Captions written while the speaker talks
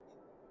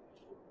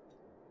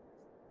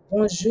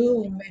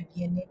Bonjour, mes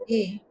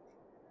bien-aimés,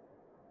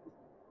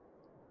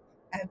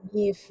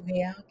 amis et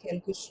frères,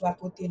 quel que soit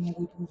côté nous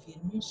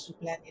retrouvons sur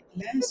planète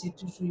là, c'est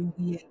toujours un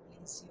réel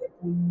plaisir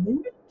pour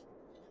nous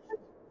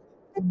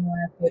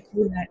avec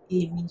vous dans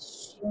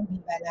l'émission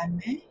Viva la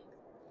main.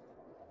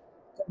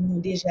 Comme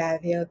nous déjà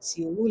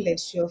averti, les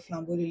sœurs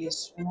flambeaux de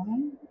l'espoir,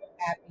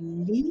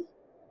 appelé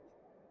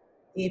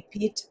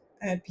épître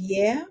un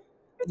Pierre,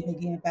 et nous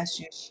avons un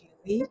pasteur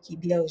chéri qui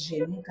berge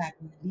nous, qui a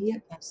lire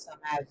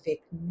ensemble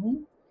avec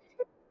nous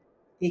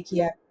et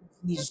qui a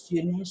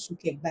visionné sur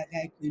quelques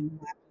bagages que nous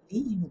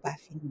appelons, nous pas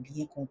fini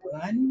bien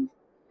comprendre,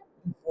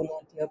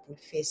 volontaire pour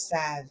faire ça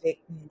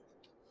avec nous.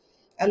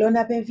 Alors, on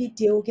a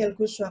invité, quel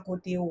que soit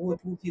côté où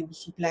retrouver ou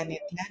sur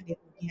planète là, de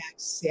vous avoir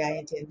accès à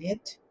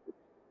Internet,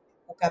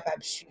 pour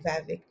capable de suivre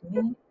avec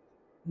nous.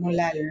 Nous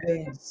là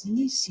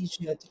lundi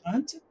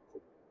 6h30,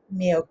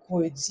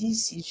 mercredi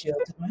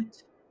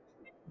 6h30,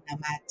 le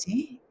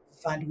matin,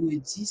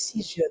 vendredi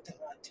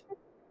 6h30.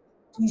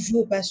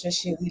 Toujours Pasteur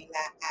Chéri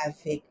là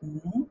avec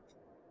nous,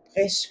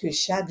 presque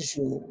chaque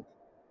jour.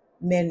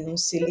 Mais nous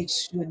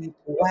sélectionnons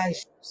 3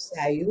 jours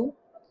ça yo,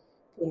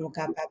 pour nous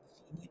capables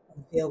de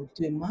venir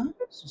ouvertement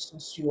sur son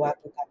sujet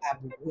pour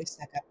capable de voir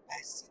ça qui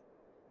passe.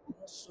 Nous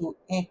sur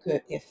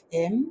Anchor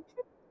FM,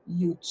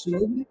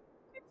 YouTube,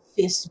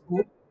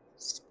 Facebook,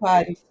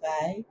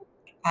 Spotify,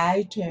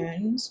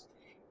 iTunes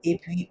et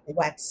puis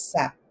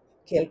WhatsApp.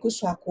 Quel que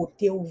soit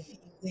côté où vous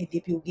vivez,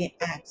 depuis vous avez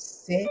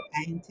accès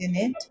à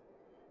Internet,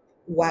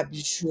 ou à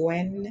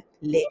joindre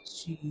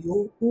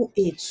lecture ou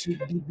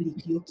études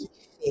bibliques yo qui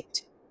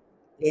fait.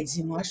 Les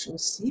dimanches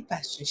aussi,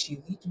 Pasteur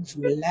Chéri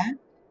toujours là,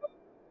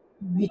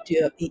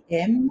 8h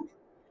AM,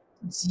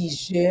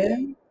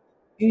 10h,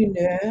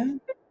 1h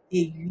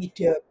et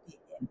 8h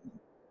PM.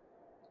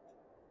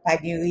 Pas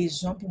de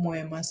raison pour moi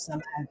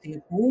ensemble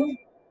avec vous,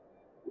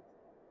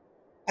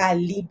 pas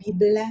lire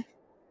Bible,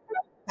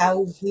 pas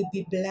ouvrir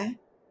Bible,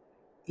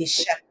 et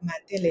chaque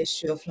matin, les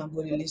sœurs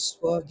flambeaux de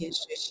l'espoir, les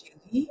sœurs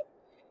chéries,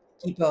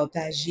 qui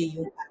partagent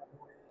une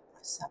parole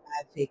ensemble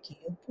avec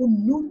eux pour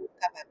nous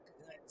capables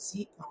de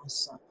grandir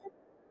ensemble.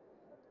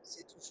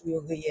 C'est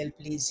toujours un réel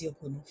plaisir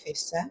pour nous faire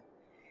ça.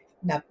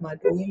 Nous avons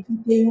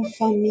invité une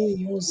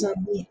famille, nos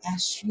amis à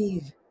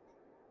suivre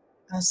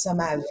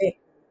ensemble avec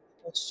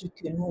nous parce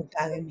que nous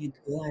avons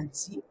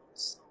grandi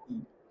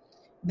ensemble.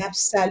 Nous avons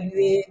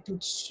salué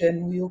toutes ceux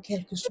nous,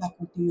 quel que soit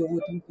côté où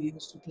retrouver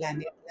sur la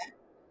planète là.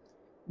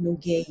 Nous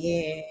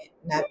gagnons,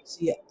 nous avons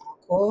dit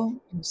encore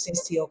une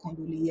sincère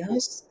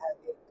condoléance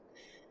avec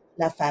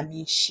la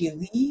famille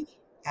Chéri,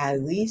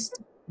 Ariste,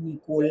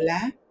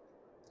 Nicolas,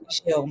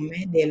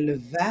 Germain,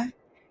 Delva,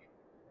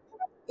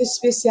 et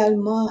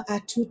spécialement à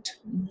tout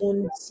le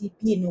monde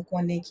qui nous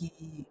connaît qui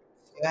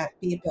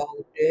frappé par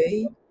le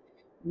deuil,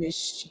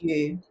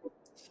 Monsieur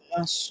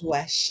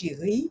François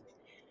Chéri,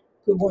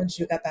 que bon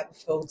Dieu capable de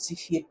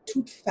fortifier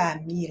toute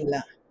famille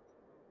là,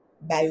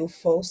 baille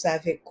force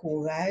avec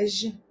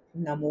courage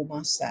dans le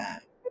moment ça.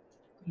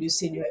 Le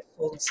Seigneur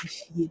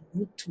fortifie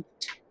nous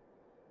toutes.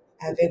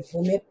 Avec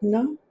vous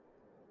maintenant,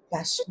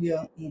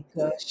 Pasteur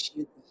Edgar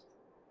Chéri.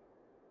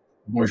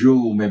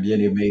 Bonjour mes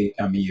bien-aimés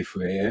amis et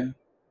frères.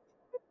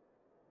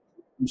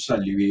 Nous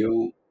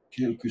saluons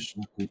quel que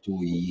soit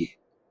côté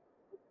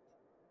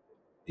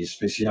et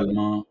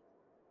spécialement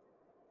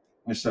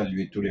nous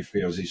saluons tous les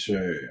frères et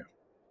sœurs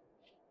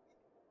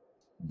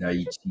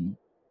d'Haïti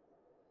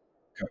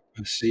qui ont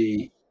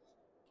passé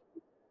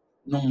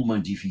un moment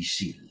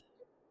difficile.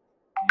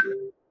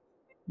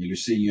 Mais le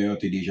Seigneur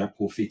t'a déjà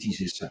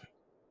prophétisé ça.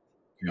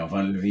 Que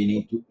avant de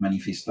venir, toute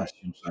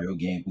manifestation, ça a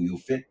gain pour vous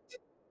fait,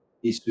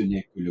 et ce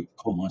n'est que le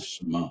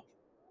commencement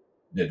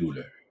des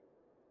douleurs.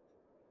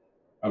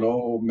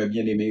 Alors, mes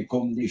bien-aimés,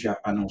 comme déjà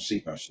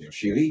annoncé par Sœur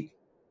Chéri,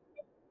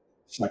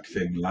 ça que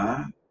fait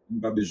là, on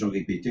n'a pas besoin de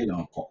répéter là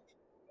encore.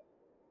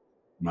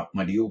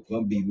 Maintenant, on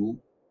prend Bible,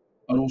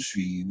 allons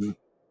suivre,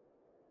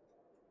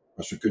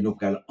 parce que nous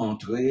allons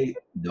entrer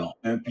dans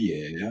 1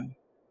 Pierre,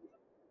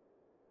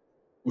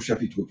 au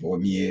chapitre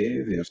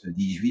 1er, versets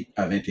 18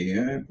 à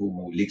 21,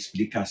 pour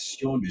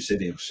l'explication de ces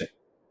versets.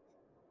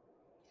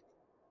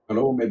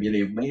 Alors, mes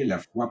bien-aimés, la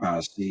fois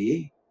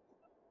passée,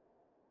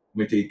 on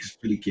été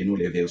expliqué nous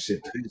les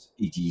versets 13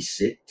 et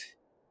 17,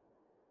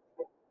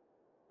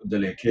 dans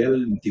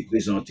lesquels nous t'ai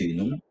présenté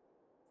nous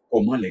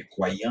comment les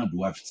croyants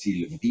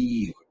doivent-ils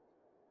vivre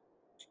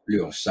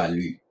leur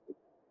salut.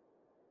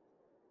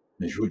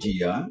 Mais je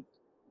dis,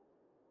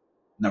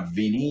 nous avons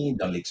venu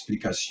dans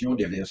l'explication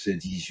des versets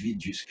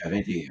 18 jusqu'à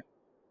 21.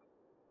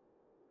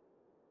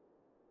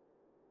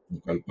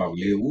 Nous allons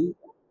parler où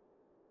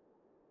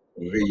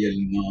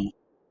réellement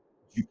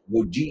du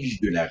prodige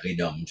de la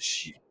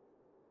rédemption.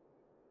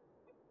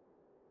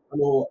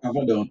 Alors,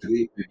 avant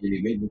d'entrer, bien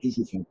aimé, nous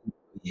toujours faisons un coup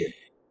de prière.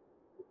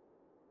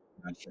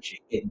 On va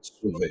chercher aide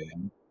sauveur, qui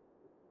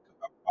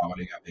va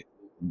parler avec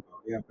nous, nous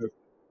parler un peu.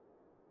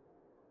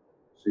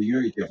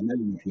 Seigneur éternel,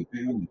 notre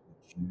Père, notre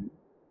Dieu,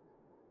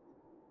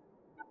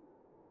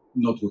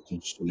 notre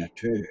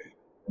consolateur,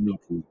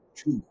 notre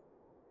tout,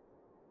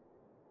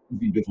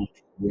 nous devons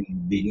te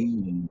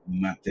bénir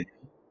matin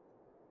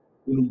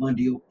pour nous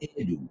demander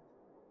aide.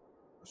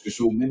 Parce que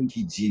c'est eux-mêmes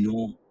qui disent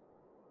non,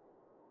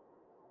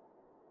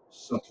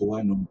 sans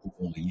toi, nous ne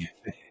pouvons rien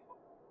faire.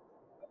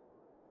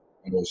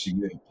 Alors,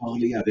 Seigneur,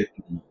 parlez avec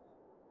nous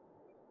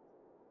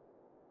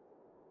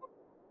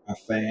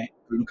afin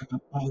que nous puissions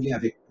parler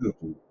avec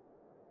peuple.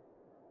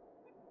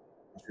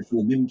 Parce que c'est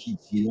eux-mêmes qui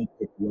disent non,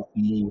 peuple doit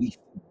mourir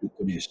faute de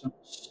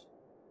connaissance.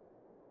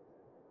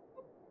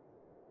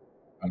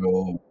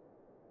 Alors,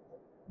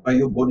 par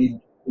une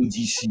bonne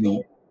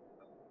audition,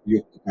 vous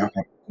êtes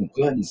capable de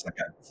comprendre ce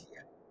qu'a dit.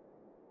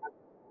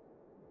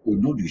 Au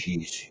nom de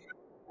Jésus,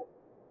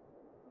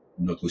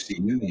 notre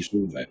Seigneur et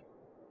Sauveur,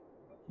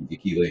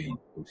 qui règne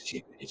au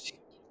siècle des siècles.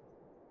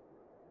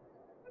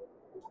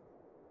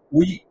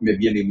 Oui, mes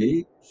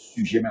bien-aimés,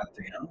 sujet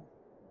matin,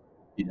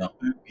 et dans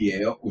 1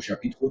 Pierre au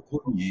chapitre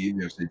 1er,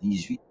 versets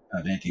 18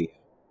 à 21.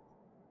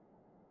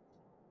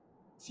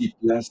 Titre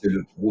là, c'est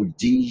le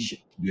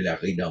prodige de la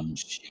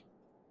rédemption.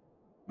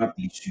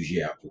 Rappelez le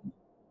sujet à vous.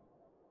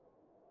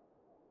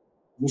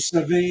 Vous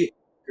savez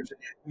que ce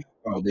n'est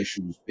pas par des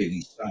choses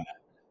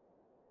périssables,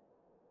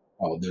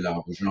 par de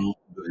l'argent,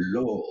 de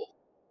l'or,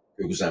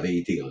 que vous avez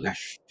été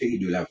rachetés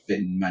de la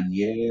vaine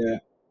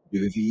manière de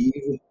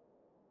vivre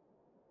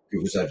que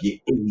vous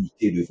aviez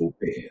hérité de vos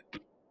pères,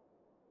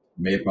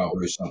 mais par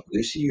le sang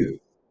précieux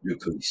de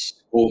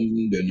Christ,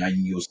 homme d'un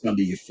agneau sans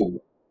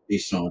défaut et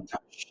sans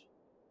tache,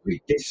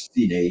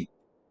 prédestiné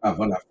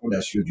avant la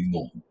fondation du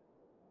monde.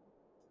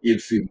 Il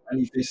fut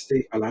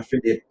manifesté à la fin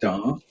des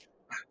temps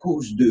à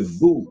cause de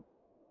vous.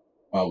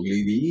 Par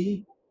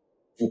lui,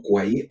 vous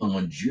croyez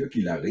en Dieu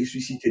qui l'a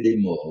ressuscité des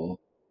morts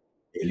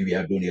et lui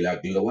a donné la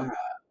gloire,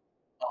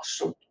 en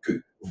sorte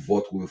que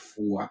votre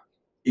foi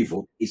et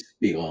votre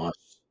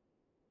espérance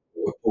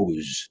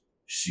reposent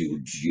sur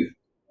Dieu.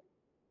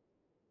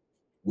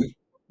 Oui,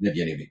 mes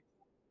bien-aimés.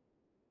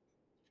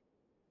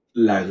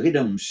 La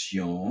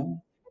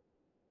rédemption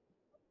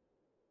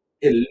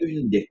est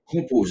l'une des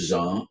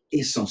composants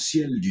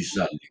essentiels du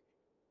salut.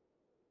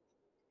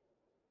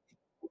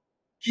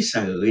 Qui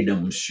sa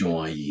rédemption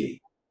en y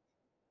est?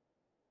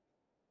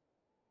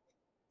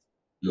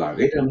 La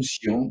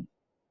rédemption,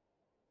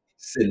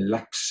 c'est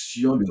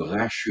l'action de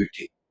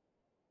racheter.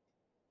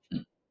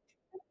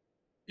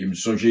 Il me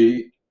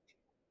songeait,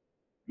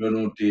 le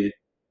nom de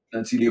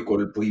dans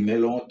l'école primaire,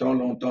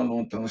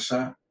 longtemps,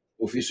 ça, le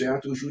professeur a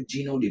toujours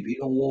dit non, depuis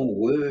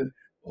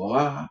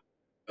longtemps,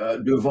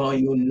 devant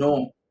un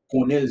nom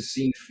qu'on elle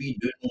signifie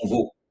de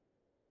nouveau.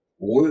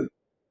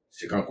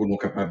 C'est quand on est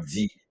capable de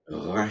dire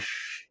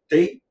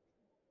racheter,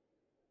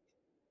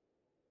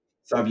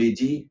 ça veut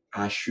dire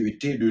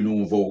acheter de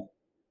nouveau.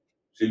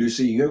 C'est le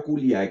Seigneur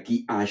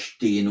qui a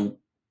acheté nous.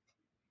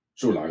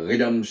 Sur la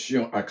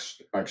rédemption,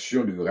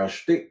 action de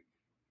racheter,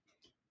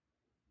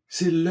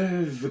 c'est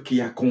l'œuvre qui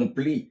est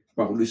accomplie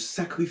par le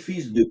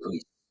sacrifice de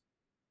Christ.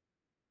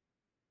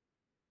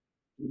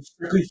 Le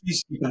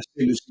sacrifice qui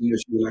passait le Seigneur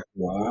sur la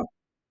croix,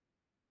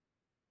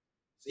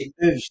 c'est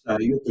œuvre ça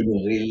que nous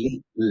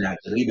relève la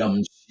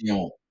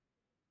rédemption.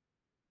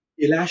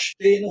 Et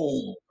l'acheter,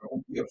 non,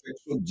 on peut faire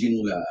ça,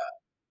 dis-nous là,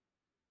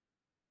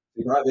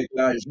 c'est pas avec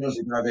l'argent,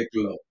 c'est pas avec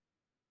l'or,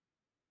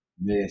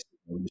 mais c'est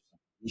par le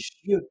sacrifice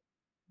de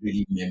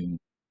lui-même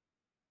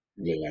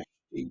que l'a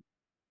acheté.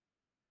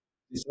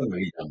 C'est ça la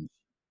rédemption,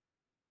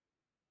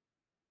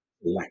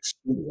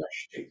 l'action de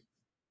l'acheter.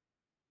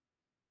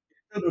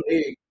 Étant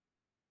donné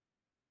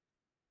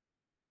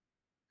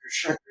que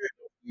chacun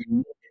d'entre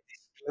nous est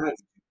esclave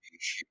du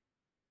péché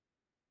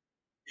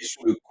et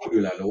sous le coup de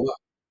la loi,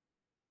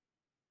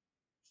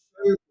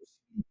 seule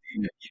possibilité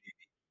n'a bien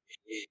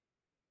été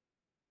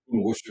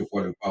pour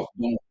recevoir le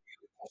pardon et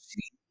le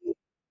réconcilier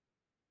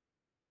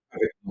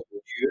avec notre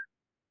Dieu,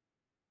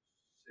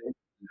 c'est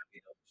la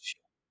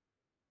rédemption.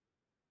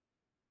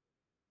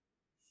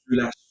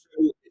 Cela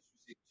seul est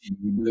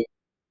susceptible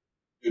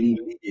de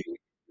nous libérer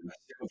de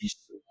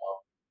l'asservissement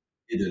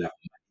et de la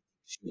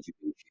malédiction du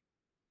péché.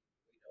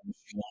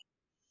 Rédemption,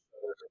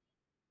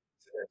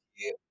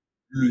 c'est-à-dire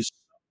le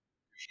sang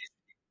que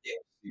Jésus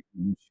versé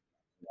pour nous sur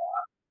la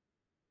croix,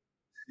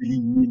 c'est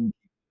lui-même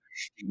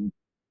qui nous a achetés.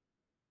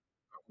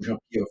 Quand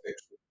Jean-Pierre fait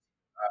ce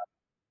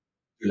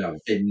de la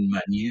vaine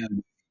manière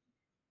de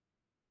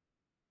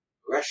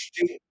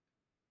racheter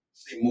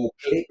ces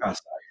mots-clés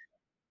passage.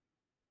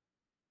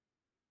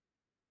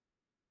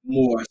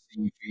 Mot à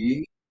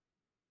signifier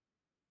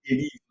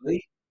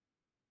délivré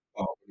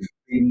par le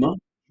paiement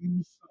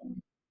d'une somme.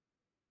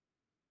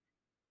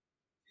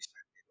 C'est ça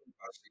qui est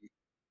passé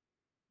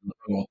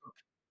longtemps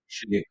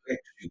chez les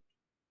Grecs, surtout.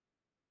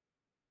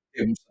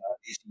 Comme ça,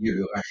 désigner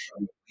le rachat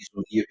de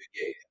prisonniers de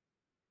guerre.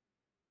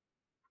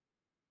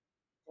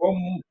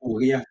 Comme pour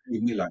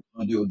réaffirmer la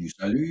grandeur du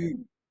salut,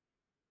 le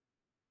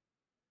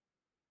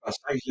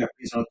passage l'a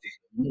présenté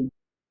une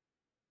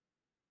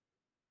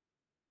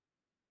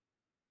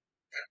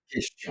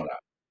question là.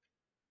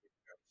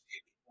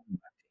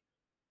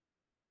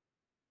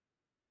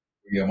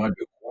 Premièrement,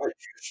 de quoi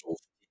Dieu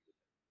sauve-t-il?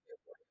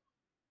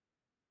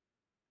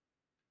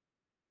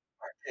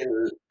 Par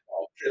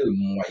quel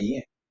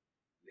moyen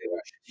les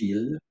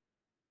rachète-t-il?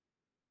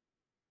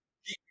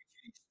 Qui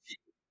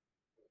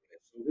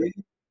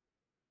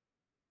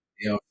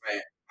Et enfin,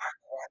 à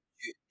quoi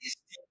Dieu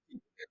estime-t-il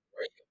les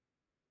croyants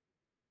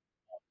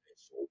les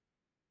sauve?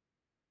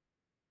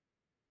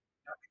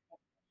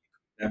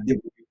 La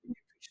Bible dit que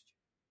Christ,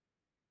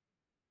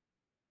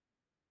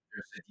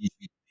 verset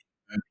 18,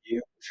 1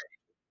 Pierre, au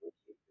chapitre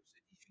 1er,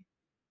 verset 18,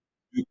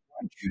 de quoi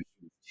Dieu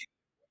sauve-t-il?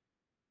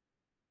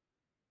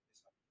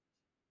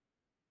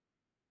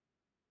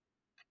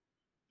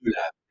 De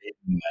la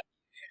même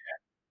manière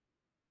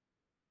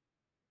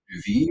de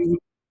vivre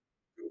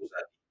que vous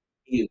avez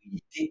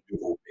hérité de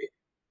vos pères.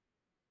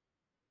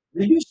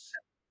 Mais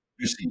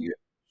le Seigneur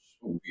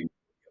sauve-nous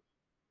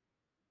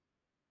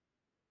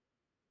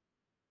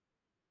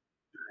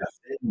de la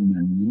même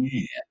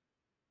manière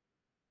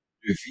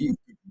de vivre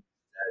que vous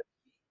avez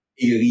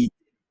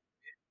hérité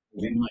de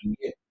la même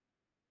manière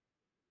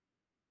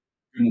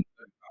que nous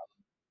faisons.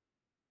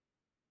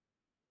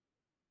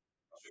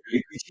 Parce que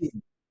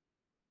l'Écriture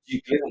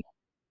dit clairement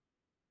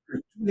que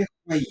tous les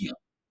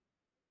croyants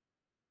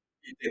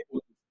étaient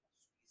autrefois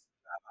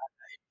sous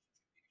l'esclavage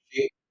du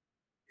péché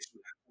et sous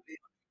la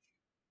colère de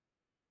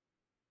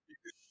Dieu. Et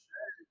que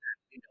seule la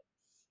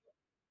rédemption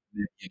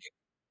de bien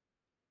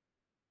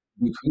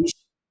de Christ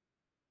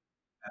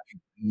a pu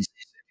briser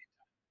cet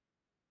état.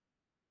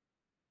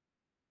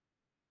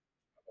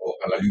 Or,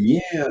 à la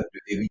lumière de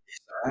vérité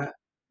ça,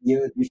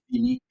 Pierre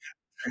définit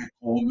très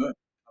comme à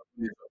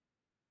tous les hommes.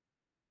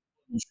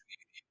 Nous suivons.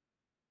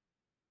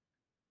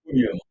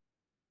 Premièrement,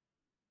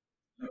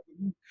 la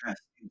première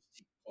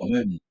caractéristique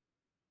commune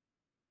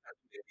à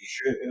tous les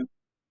pécheurs,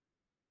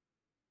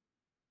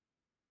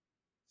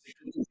 c'est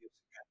que nous, verset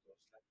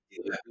 14, là, qui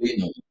est rappelé,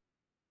 non,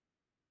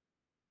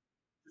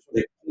 ce sont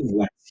des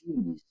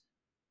convoitises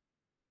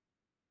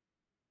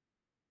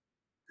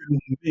que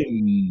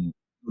nous-mêmes,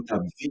 nous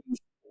avons vécues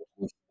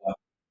autrefois,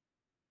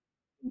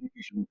 que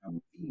nous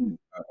avons vécues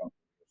avant.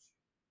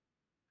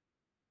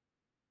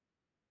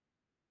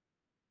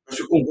 Parce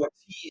que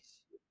convoitise,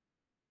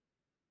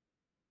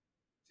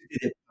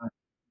 c'était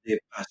des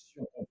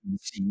passions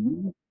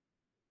compulsives,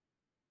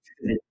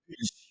 c'était des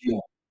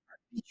pulsions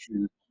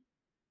habituelles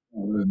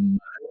pour le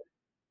mal,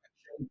 à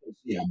chaque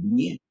pensée à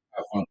bien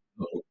avant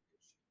notre conversion.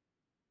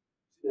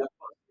 C'est la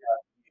pensée à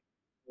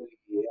bien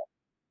hier,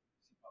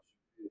 c'est parce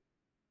que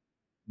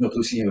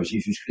notre Seigneur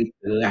Jésus-Christ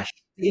l'a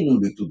acheté nous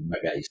de toute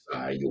bagaille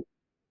ça, yo.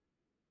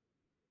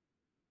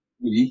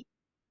 Oui,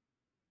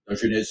 dans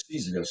Genèse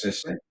 6, verset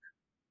 5,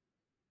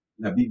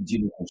 la Bible dit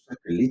nous comme ça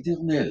que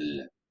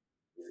l'Éternel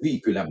vit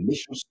que la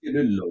méchanceté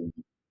de l'homme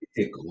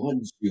était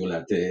grande sur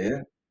la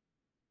terre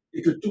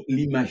et que toute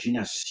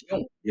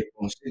l'imagination des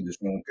pensées de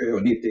son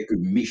cœur n'était que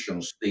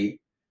méchanceté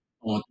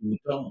en tout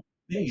temps.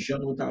 Mais j'en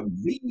ai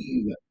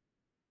vivre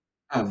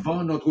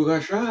avant notre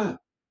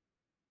rachat.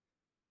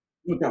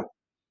 Nous avons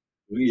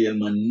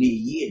réellement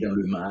nayé dans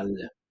le mal.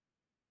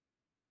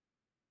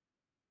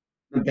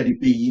 Dans le cas du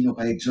pays, nous,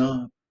 par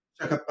exemple,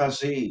 ça a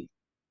passé,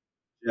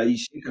 c'est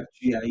haïtien qui a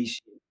tué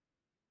haïtien.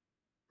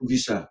 Pour qui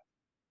ça?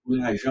 Pour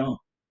l'argent.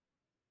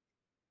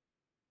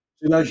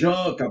 C'est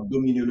l'argent qui a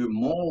dominé le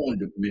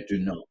monde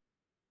maintenant.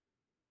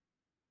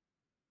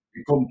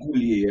 Et comme pour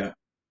les,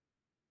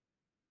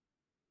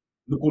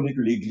 nous connaissons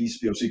que l'église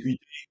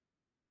persécute,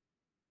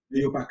 mais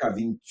il n'y a pas qu'à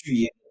venir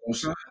tuer comme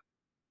ça.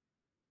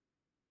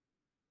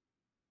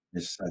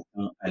 Mais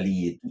Satan a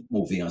lié tout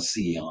mauvais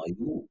enseignant et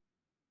nous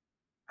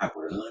à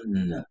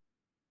prendre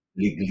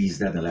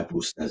l'église là dans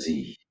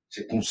l'apostasie.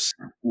 C'est comme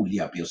ça où il y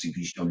a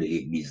persécution de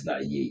l'église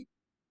là.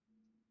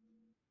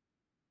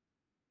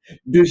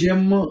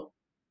 Deuxièmement,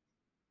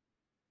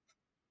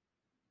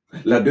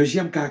 la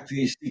deuxième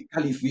caractéristique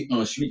qualifie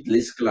ensuite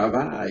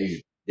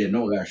l'esclavage des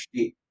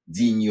non-rachetés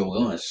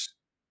d'ignorance,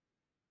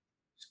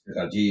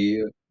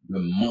 c'est-à-dire de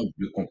manque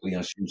de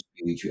compréhension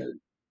spirituelle.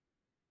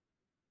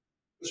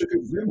 Parce que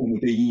vraiment,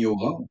 nous sommes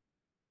ignorants,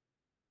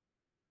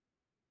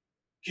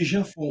 qui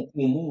gens font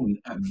au monde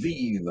à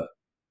vivre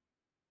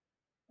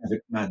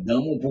avec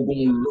madame ou pour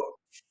qu'on l'autre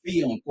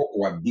fait encore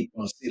ou à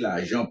dépenser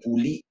l'argent pour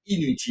lui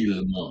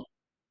inutilement.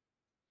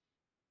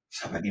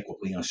 Ça va bien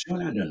compréhension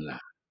là-dedans là.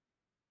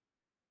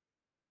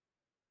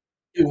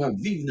 Et on va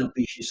vivre dans le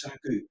péché ça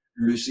que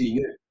le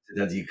Seigneur,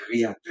 c'est-à-dire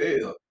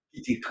créateur,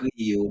 qui t'a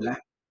créé là,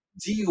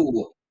 dit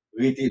ou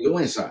restez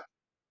loin ça.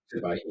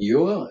 C'est pas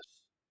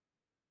ignorance.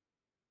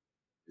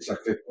 C'est ça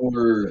que fait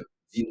Paul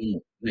dit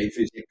nous, dans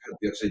Éphésiens 4,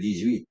 verset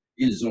 18.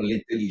 Ils ont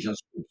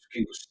l'intelligence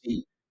obscure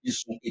aussi. Ils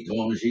sont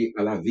étrangers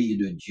à la vie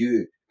de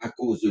Dieu à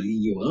cause de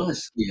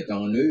l'ignorance qui est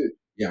en eux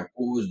et à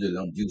cause de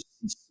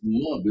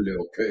l'endurcissement de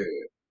leur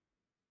cœur.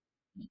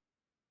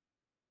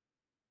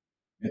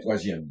 Mais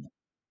troisième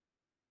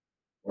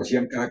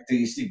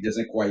caractéristique des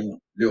incroyants,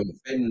 leur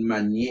vaine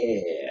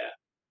manière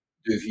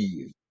de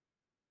vivre.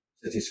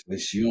 Cette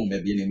expression,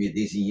 mes bien-aimés,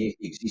 désignait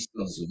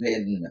existence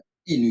vaine,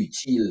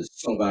 inutile,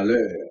 sans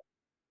valeur.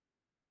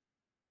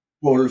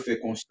 Paul fait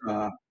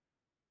constat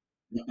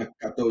dans Acte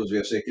 14,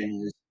 verset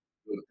 15,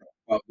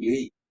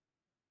 parler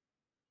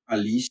à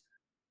liste.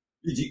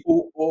 Il dit,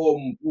 ô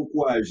homme,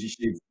 pourquoi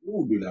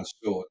agissez-vous de la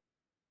sorte?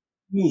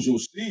 Nous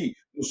aussi,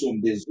 nous sommes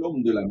des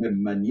hommes de la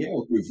même manière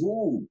que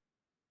vous.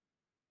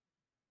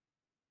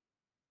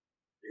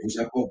 vous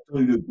apportons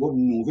une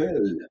bonne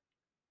nouvelle.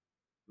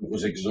 Nous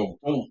vous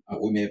exhortons à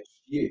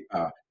remercier,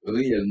 à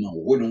réellement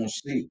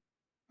renoncer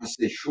à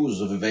ces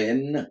choses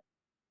vaines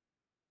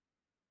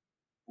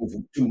pour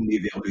vous tourner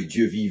vers le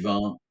Dieu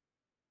vivant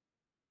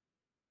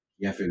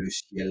qui a fait le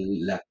ciel,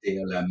 la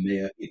terre, la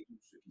mer et tout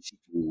ce qui s'y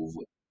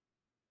trouve.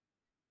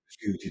 Est-ce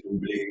que tu es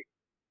troublé?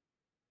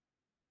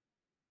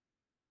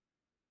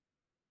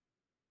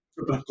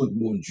 Je pas contre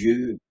mon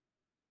Dieu.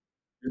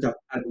 Je t'ai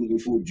adoré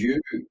faux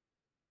Dieu.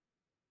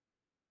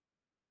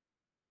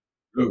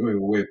 Le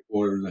ouais,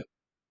 Paul,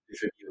 j'ai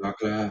fait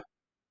miracle là,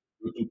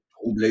 je tout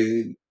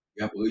troublé,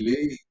 et après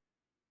les,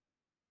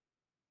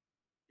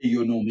 et ils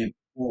ont même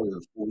Paul,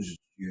 faux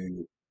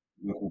Dieu.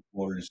 Le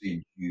Paul,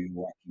 c'est Dieu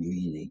qui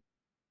est né.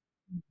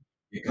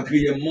 Et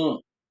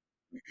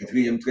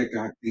quatrième trait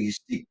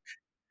caractéristique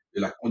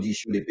de la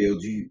condition des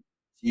perdus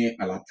tient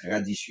à la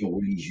tradition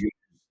religieuse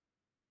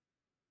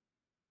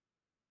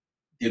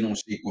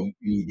dénoncée comme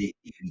une idée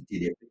héritée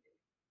des pères.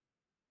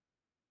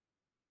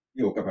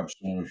 Il est capable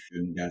son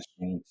jeune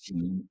garçon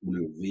timide ou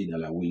levé dans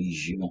la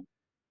religion.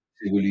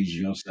 Ces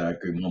religions, ça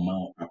que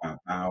maman,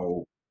 papa,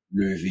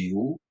 levé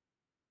haut,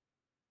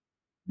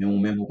 mais on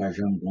même pas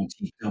jamais bon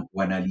petit temps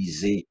pour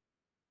analyser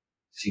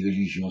si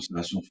religions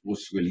ça sont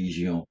fausses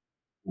religions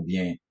ou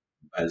bien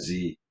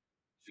basées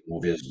sur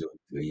mauvaise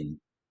doctrine.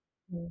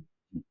 Mm.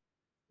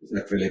 C'est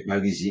ça que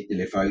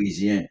les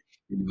pharisiens,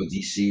 nos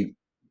disciples,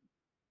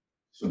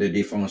 sont des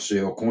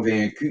défenseurs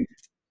convaincus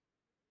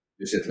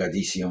de cette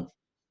tradition.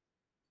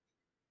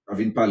 On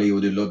vient parler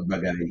de l'autre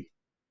bagaille,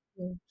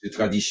 Mm. de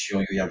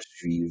tradition qu'il y a à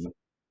suivre.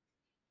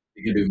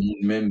 Et que le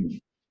monde même,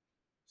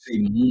 c'est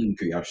le monde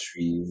qu'il y a à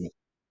suivre.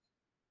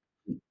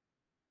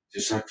 C'est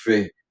ça que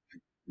fait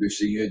le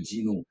Seigneur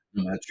dit nous,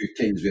 dans Matthieu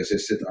 15, verset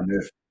 7 à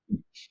 9,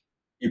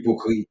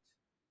 hypocrite.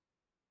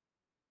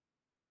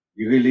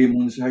 Il les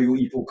mondes ça,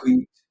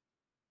 hypocrite.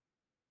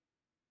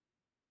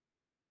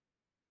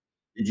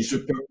 Il dit, ce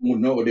peuple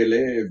m'honore des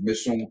lèvres, mais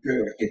son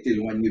cœur est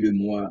éloigné de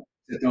moi.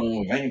 C'est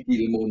en vain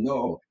qu'il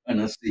m'honore en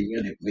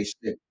enseignant des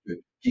préceptes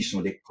qui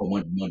sont des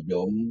commandements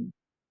d'hommes,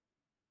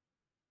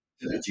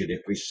 c'est-à-dire des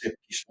préceptes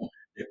qui sont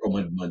des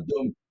commandements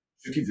d'hommes,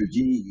 ce qui veut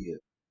dire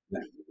la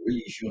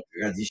religion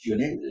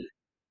traditionnelle.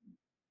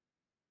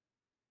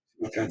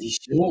 La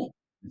tradition,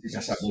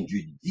 c'est ça, bon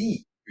Dieu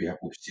dit qu'il y a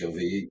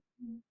observé.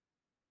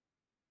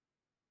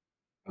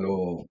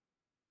 Alors,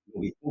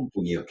 nous répondons à la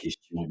première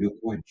question. De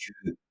quoi Dieu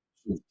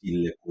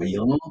sauve-t-il les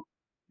croyants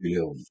de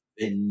leur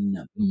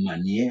vaine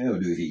manière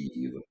de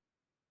vivre?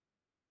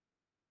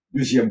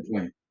 Deuxième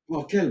point.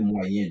 Par quel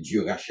moyen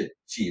Dieu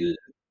rachète-t-il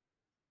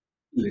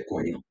les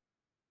croyants?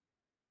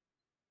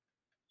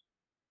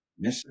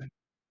 Mais ça,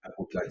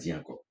 l'apôtre l'a dit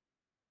encore.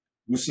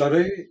 Vous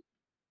savez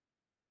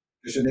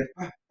que ce n'est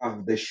pas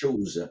par des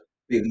choses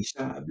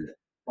périssables,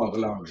 par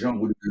l'argent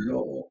ou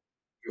l'or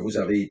que vous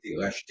avez été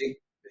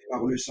rachetés, mais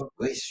par le sang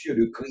précieux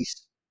de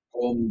Christ,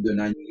 comme d'un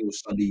agneau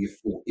sans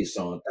défaut et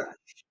sans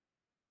tache.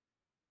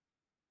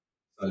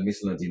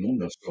 Psalmiste l'a dit non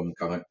dans Psaume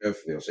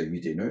 49, versets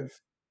 8 et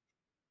 9,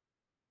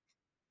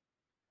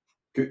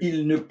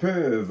 qu'ils ne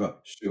peuvent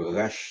se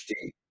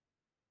racheter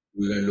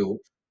l'un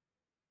l'autre,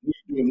 ni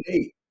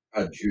donner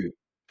à Dieu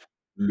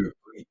le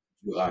prix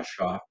du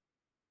rachat.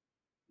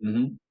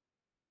 Mhm.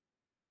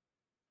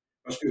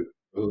 Parce que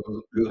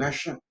le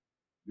rachat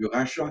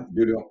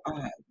de leur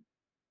âme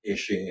est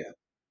cher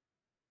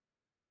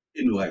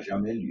et n'aura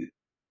jamais lieu.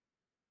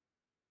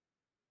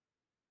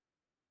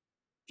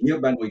 Pierre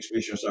ban nos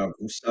expression ça,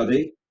 vous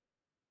savez,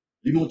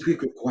 lui montrer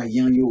que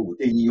croyant yo,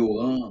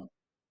 ignorant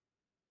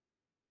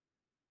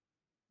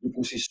du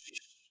processus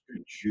que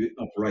Dieu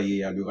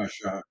employé à le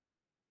rachat.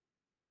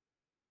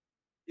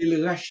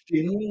 Il rachète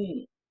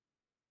nous,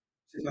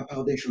 c'est pas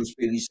par des choses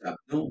périssables,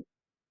 non.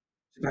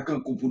 C'est pas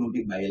quand pour nous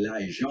débailler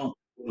l'argent,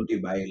 pour nous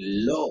débailler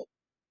l'or,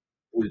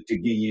 pour te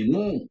gagner,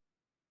 non.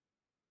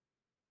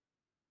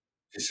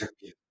 C'est ça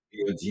qui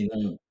Pierre dit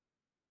non.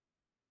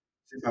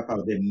 C'est pas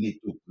par des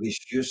métaux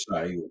précieux,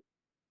 ça, yo,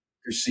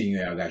 que le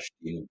Seigneur a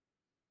racheté nous.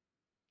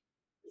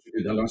 Parce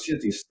que dans l'Ancien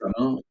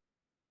Testament,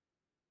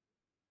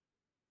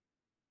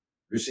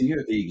 le Seigneur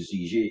a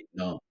exigé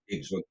dans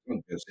Exode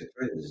 30, verset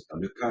 13, dans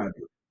le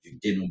cadre du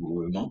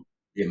dénombrement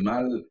des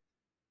mâles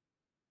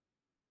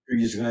que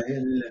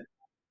Israël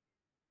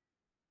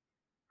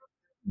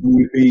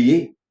doit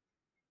payer.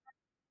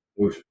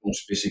 On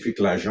spécifie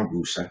l'argent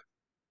pour ça.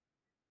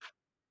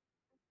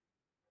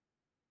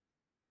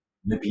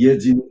 Mais Pierre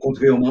dit,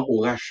 contrairement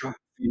au rachat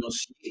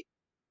financier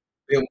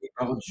permis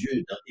par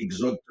Dieu dans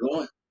Exode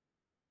 30,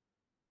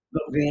 nous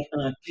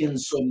avons aucune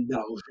somme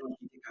d'argent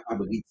qui est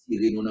capable de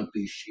retirer nos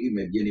péchés,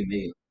 mais bien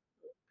aimé,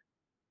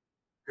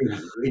 que la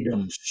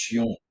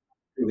rédemption,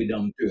 le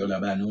rédempteur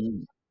là-bas,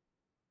 non,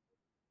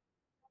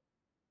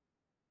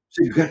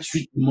 c'est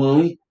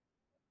gratuitement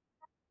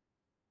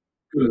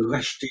que le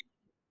racheter.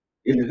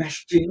 Et le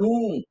racheter,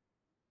 nous,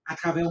 à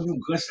travers un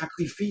grand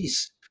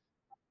sacrifice.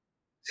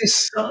 C'est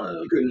ça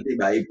que le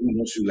débat est pour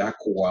nous sur la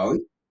croix, oui.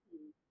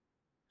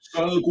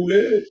 Sans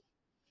couler,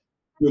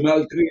 de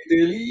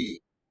maltraiter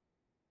lui.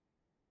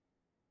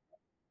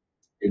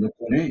 Et nous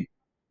connaissons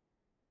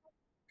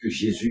que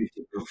Jésus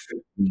était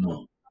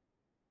parfaitement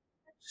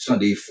sans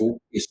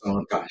défaut et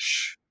sans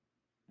tâche.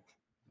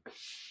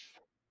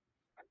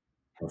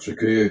 Parce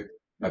que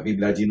la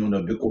Bible a dit nous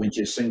dans 2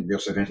 Corinthiens 5,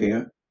 verset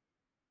 21,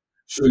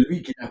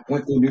 celui qui n'a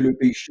point connu le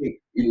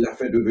péché, il l'a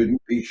fait devenir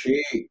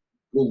péché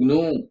pour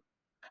nous,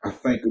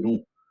 afin que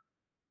nous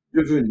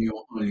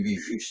devenions en lui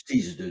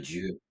justice de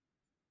Dieu.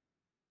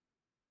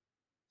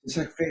 C'est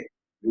ça que fait.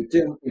 Le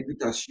terme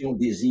imputation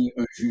désigne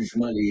un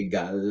jugement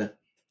légal.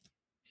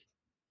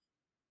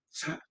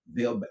 Ça,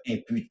 verbe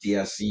imputer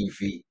a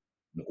signifie,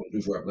 nous avons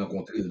toujours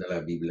rencontré dans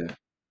la Bible, hein,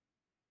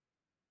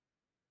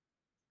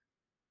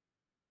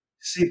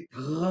 c'est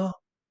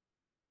prendre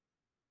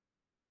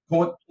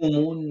compte au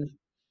monde,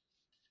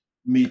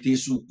 mettez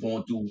sous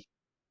compte ou.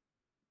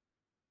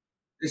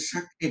 C'est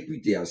ça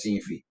qu'imputer a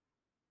signifie.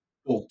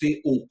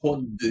 Porter au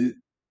compte de.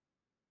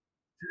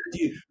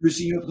 C'est-à-dire, le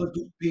Seigneur prend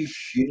tout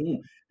péché,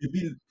 nous, et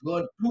puis il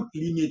prend tout,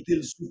 il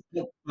mettait sous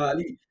compte par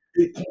lui,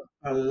 et compte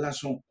par là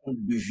son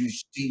compte de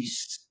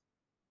justice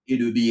et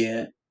de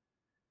bien.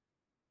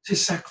 C'est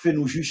ça qui fait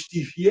nous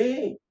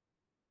justifier.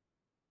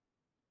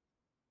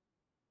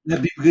 La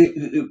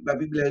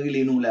Bible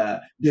est nous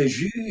là, des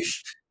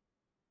justes,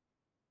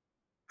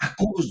 à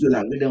cause de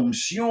la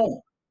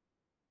rédemption.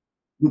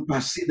 Nous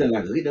passer dans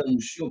la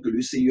rédemption que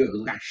le Seigneur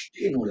l'a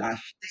acheté,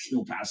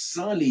 nous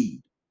passons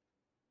les.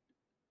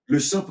 Le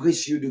sang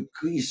précieux de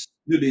Christ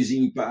ne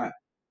désigne pas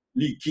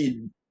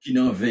liquide qui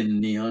n'en veine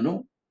ni en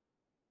non.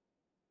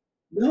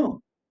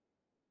 Non.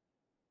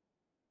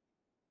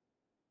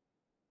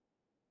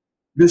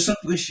 Le sang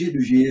précieux de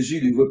Jésus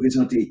lui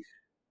représentait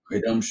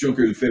rédemption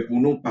que le fait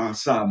pour nous par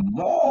sa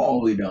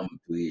mort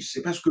rédemptrice.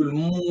 C'est parce que le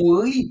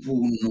mourit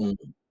pour nous.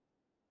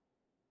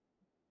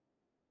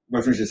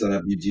 Moi, c'est ça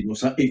la Bible dit, nous,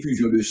 sans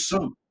effusion de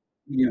sang,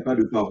 il n'y a pas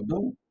de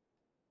pardon.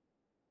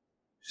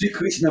 Si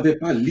Christ n'avait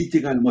pas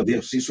littéralement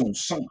versé son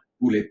sang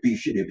pour les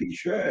péchés des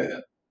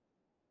pécheurs,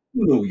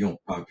 nous n'aurions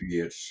pas pu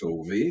être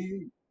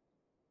sauvés.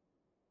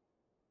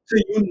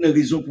 C'est une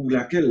raison pour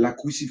laquelle la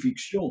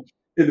crucifixion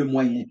est le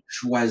moyen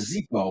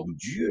choisi par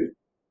Dieu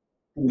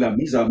pour la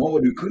mise à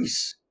mort de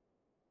Christ.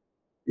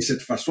 Et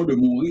cette façon de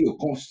mourir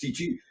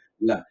constitue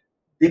la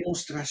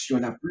démonstration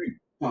la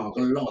plus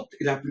parlante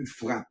et la plus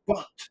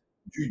frappante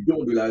du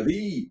don de la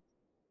vie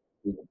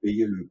pour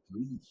payer le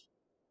prix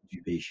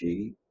du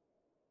péché.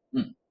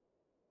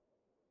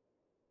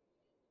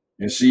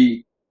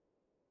 Ainsi,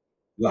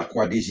 la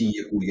croix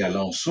désignée où il y a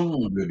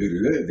l'ensemble de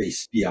l'œuvre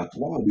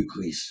expiatoire de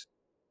Christ.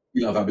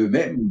 Il en va de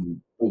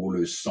même pour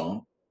le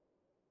sang.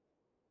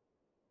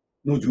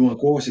 Nous disons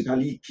encore, c'est pas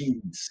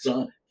liquide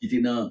sang qui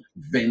était dans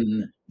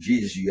veine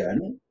Jésus à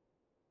nous,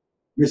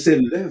 mais c'est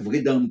l'œuvre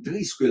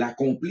rédemptrice que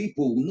l'accomplit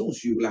pour nous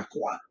sur la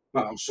croix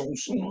par son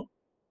sang.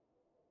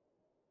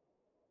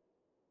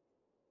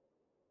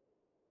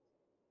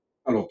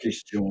 Alors,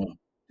 question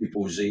est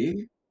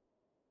posée,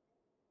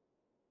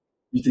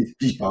 il était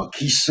dit par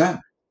qui ça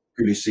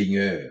que le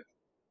Seigneur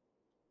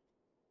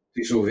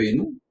fait sauver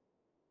nous?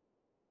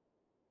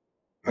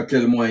 À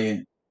quel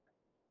moyen?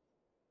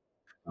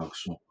 Par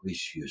son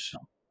précieux sang.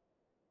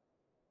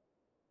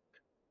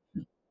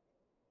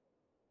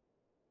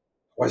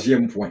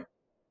 Troisième point.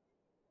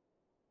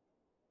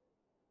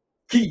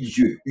 Qui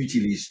Dieu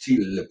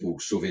utilise-t-il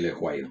pour sauver les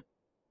croyants?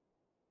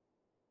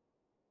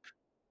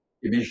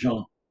 Eh bien,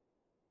 Jean,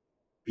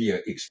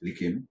 Pierre,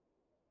 expliquez-nous.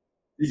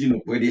 Il dit,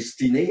 nous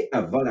prédestinés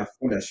avant la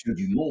fondation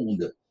du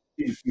monde,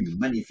 il fut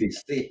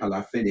manifesté à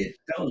la fin des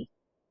temps.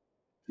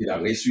 Il a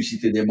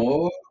ressuscité des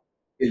morts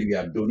et lui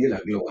a donné la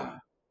gloire.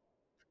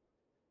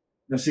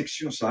 Dans la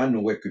section ça,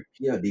 nous voyons que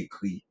Pierre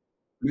décrit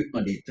plus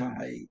en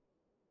détail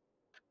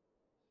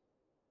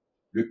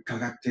le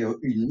caractère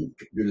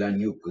unique de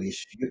l'agneau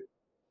précieux,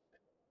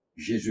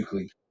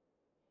 Jésus-Christ.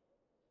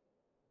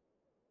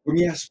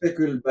 Premier aspect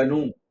que le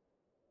banon,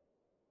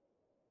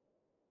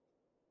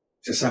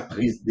 c'est sa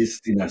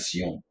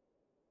prédestination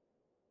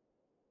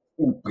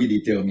ou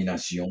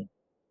prédétermination.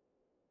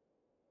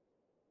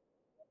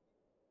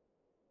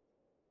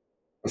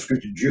 Parce que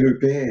Dieu le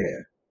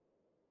Père,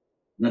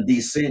 dans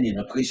des scènes et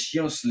dans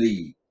préscience,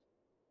 il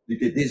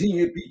était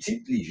désigné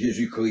petit,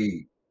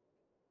 Jésus-Christ,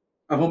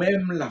 avant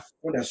même la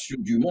fondation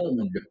du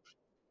monde,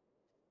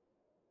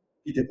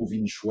 il était pour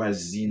venir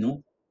choisir,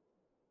 non,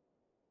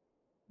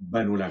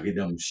 banon la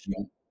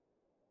rédemption.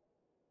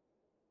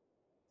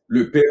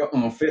 Le Père,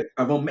 en fait,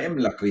 avant même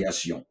la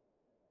création,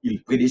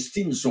 il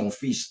prédestine son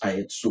Fils à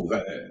être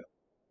sauveur.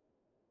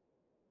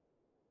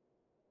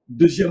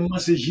 Deuxièmement,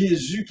 c'est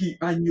Jésus qui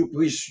agneau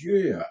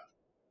précieux.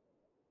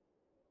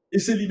 Et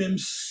c'est lui-même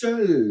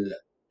seul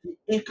qui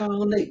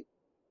incarné.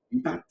 Il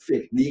n'est pas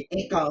fait, mais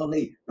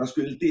incarné, parce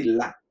qu'il était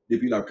là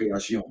depuis la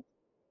création.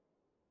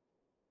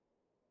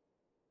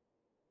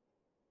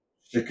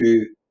 C'est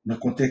que, dans le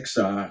contexte,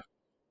 ça,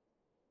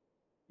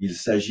 il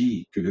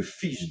s'agit que le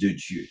Fils de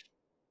Dieu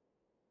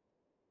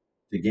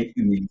te gagne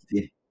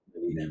humilité de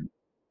lui-même.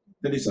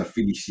 Regardez ça,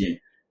 Philippiens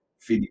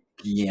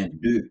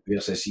 2,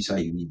 verset 6 à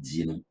 8,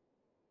 dit non.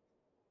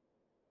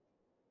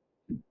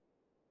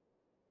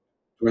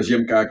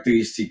 Troisième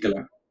caractéristique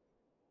là,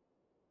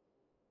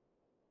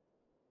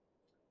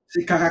 C'est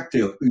le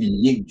caractère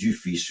unique du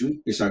Fils,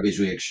 oui, et sa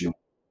résurrection.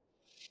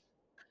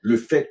 Le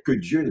fait que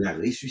Dieu l'a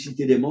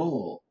ressuscité des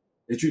morts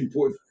est une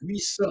preuve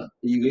puissante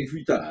et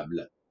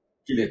irréfutable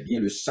qu'il est bien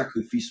le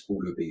sacrifice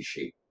pour le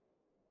péché.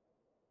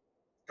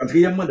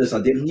 Quatrièmement, dans sa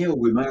dernière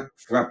remarque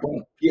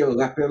frappante, Pierre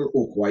rappelle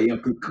aux croyants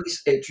que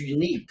Christ est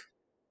unique,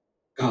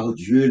 car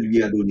Dieu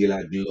lui a donné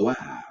la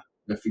gloire,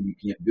 dans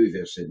Philippiens 2,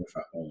 versets 9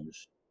 à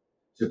 11.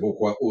 C'est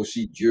pourquoi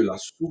aussi Dieu l'a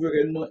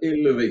souverainement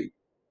élevé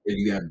et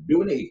lui a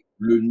donné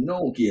le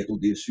nom qui est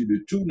au-dessus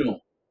de tout nom,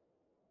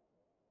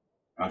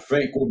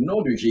 afin qu'au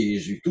nom de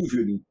Jésus, tout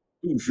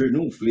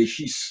genou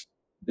fléchisse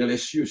dans les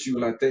cieux, sur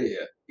la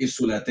terre et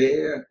sous la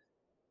terre,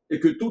 et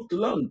que toute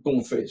langue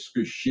confesse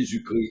que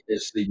Jésus-Christ est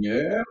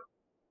Seigneur,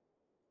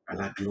 à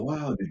la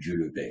gloire de Dieu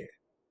le Père.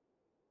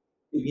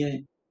 Eh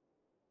bien,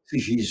 c'est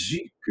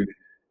Jésus que,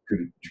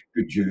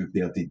 que Dieu le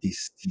Père est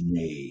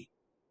destiné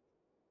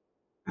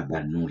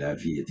à nous la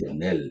vie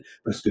éternelle,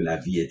 parce que la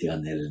vie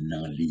éternelle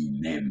n'en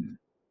lui-même.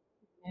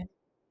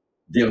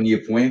 Dernier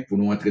point, pour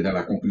nous entrer dans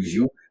la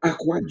conclusion, à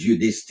quoi Dieu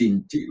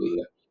destine-t-il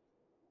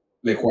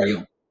les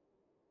croyants?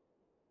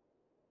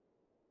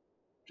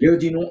 Pierre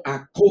dit non,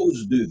 à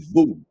cause de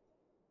vous,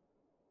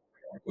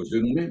 à cause de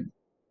nous-mêmes.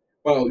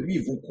 Par lui,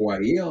 vous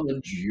croyez en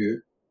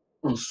Dieu,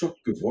 en sorte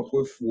que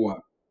votre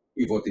foi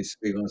et votre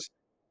espérance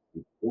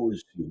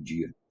reposent sur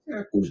Dieu. C'est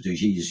à cause de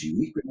Jésus,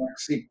 oui, que nous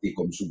acceptons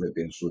comme sauveur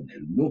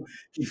personnel, nous,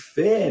 qui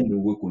fait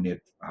nous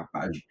reconnaître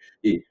Papa,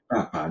 et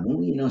Papa,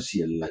 nous, dans le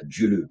ciel, là,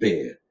 Dieu le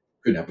Père,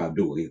 que n'a pas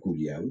adoré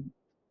Koulia.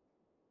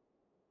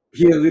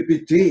 Pierre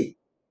répétait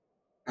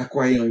à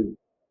croyant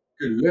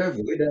que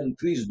l'œuvre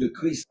rédemptrice de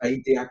Christ a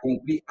été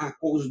accomplie à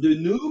cause de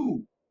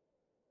nous,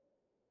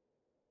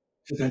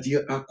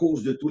 c'est-à-dire à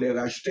cause de tous les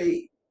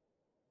rachetés.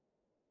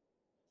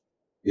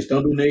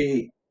 Étant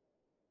donné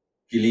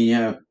qu'il n'y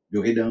a de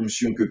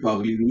rédemption que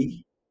par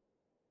lui,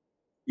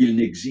 il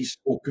n'existe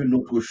aucun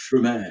autre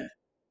chemin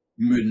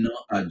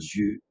menant à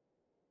Dieu.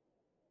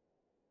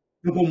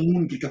 Il n'y a pas de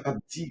monde qui est capable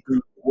de dire que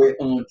croit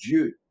en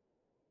Dieu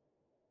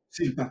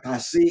s'il n'est pas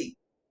passé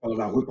par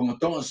la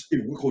repentance et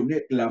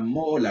reconnaître la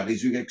mort, la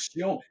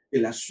résurrection et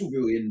la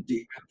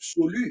souveraineté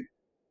absolue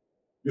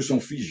de son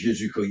Fils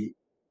Jésus-Christ.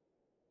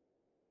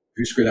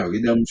 Puisque la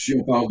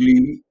rédemption par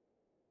lui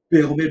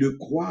permet de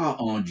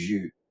croire en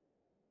Dieu.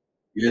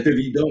 Il est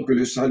évident que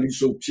le salut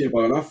s'obtient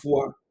par la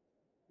foi.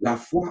 La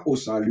foi au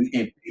salut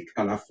implique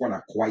à la fois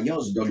la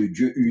croyance dans le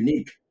Dieu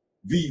unique,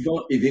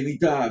 vivant et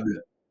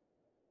véritable,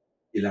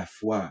 et la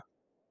foi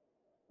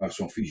par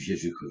son Fils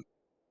Jésus-Christ.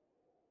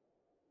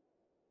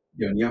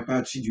 Dernière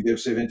partie du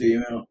verset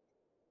 21,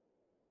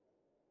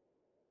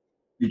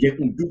 il y a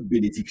une double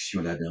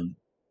bénédiction là-dedans,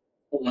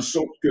 en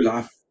sorte que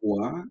la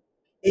foi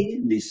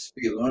et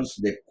l'espérance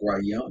des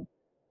croyants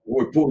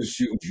reposent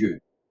sur Dieu.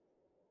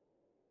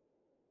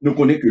 Nous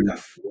connaissons que la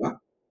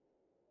foi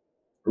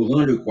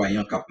rend le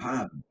croyant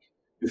capable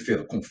de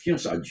faire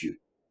confiance à Dieu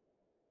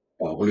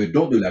par le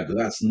don de la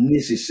grâce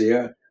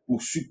nécessaire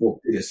pour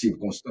supporter les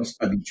circonstances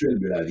habituelles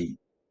de la vie.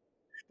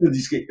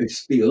 Tandis que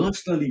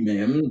l'espérance en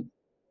lui-même,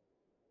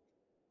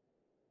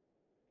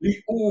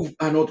 lui ouvre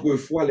à notre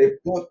foi les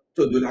portes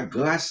de la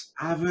grâce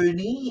à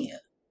venir.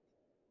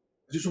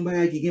 Ce sont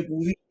des qui viennent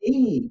pour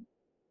venir.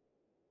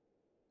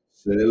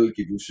 Celle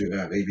qui vous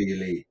sera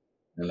révélée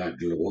dans la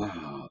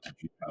gloire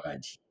du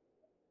paradis,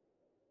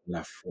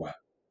 la foi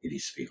et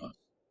l'espérance.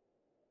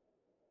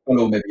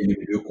 Alors, mes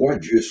bien-aimés, de quoi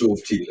Dieu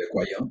sauve-t-il les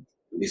croyants?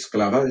 De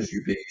l'esclavage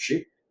du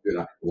péché, de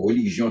la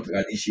religion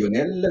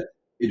traditionnelle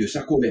et de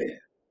sa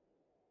colère.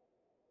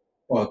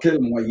 Par quel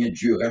moyen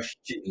Dieu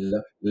rachète-t-il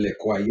les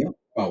croyants?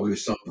 Par le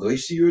sang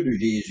précieux de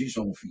Jésus,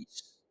 son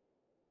Fils.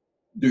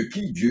 De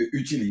qui Dieu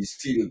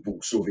utilise-t-il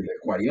pour sauver les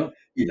croyants?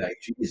 Il a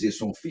utilisé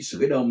son Fils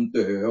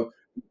rédempteur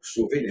pour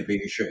sauver les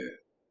pécheurs.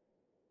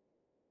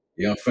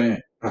 Et enfin,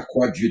 à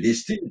quoi Dieu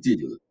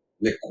destine-t-il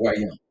les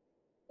croyants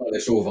en les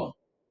sauvant?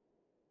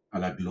 À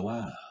la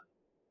gloire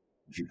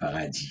du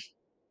paradis.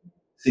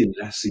 C'est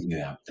là,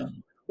 Seigneur, attend.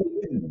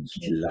 Même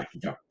qui est là, qui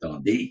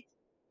t'attendait,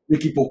 mais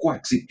qui pourquoi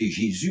accepter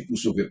Jésus pour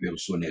sauver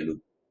personnel?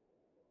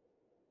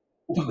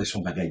 Vous parlez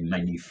son bagage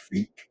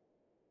magnifique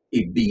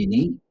et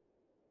béni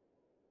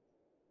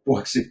pour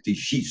accepter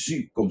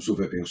Jésus comme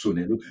sauveur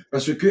personnel.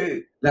 Parce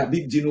que la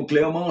Bible dit nous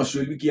clairement,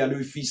 celui qui a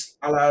le Fils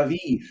a la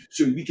vie,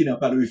 celui qui n'a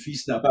pas le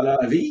Fils n'a pas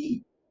la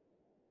vie.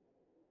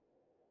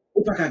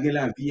 Ou pas qu'à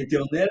la vie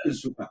éternelle,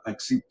 si pas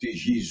accepter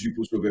Jésus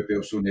pour sauveur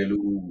personnel.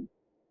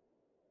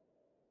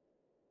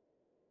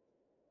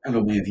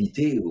 Alors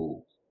m'inviter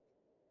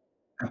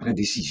à prendre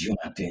décision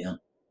à terre,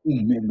 ou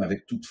même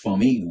avec toute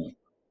famille.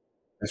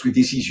 Parce que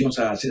décision,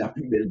 ça, c'est la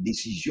plus belle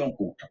décision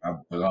qu'on est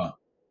capable de prendre.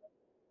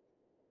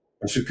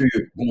 Parce que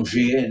bon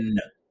GN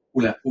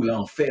pour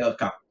l'enfer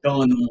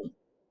qu'attend nous,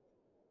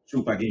 si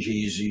pas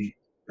Jésus,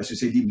 parce que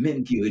c'est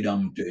lui-même qui est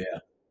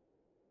rédempteur.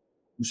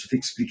 Nous se fait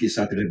expliquer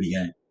ça très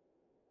bien.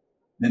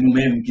 Mais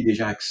nous-mêmes qui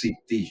déjà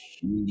accepté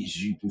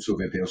Jésus pour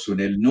sauver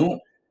personnel,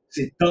 non,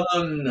 c'est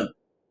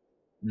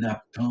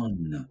n'attend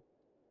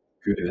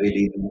que de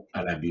relier nous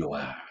à la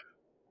gloire.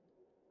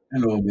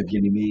 Alors, mes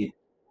bien-aimés,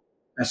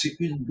 Passez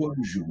une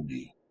bonne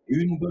journée et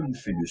une bonne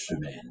fin de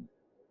semaine.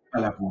 À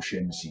la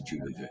prochaine, si Dieu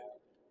le veut.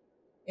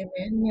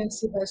 Amen.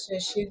 Merci, Pasteur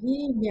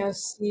Chéri.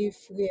 Merci,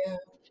 frère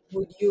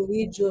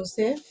Bodiori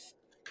Joseph,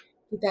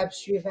 qui t'a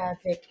suivi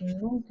avec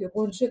nous. Que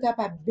bon Dieu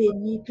capable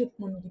bénir tout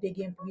le monde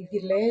qui a un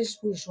privilège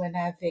pour joindre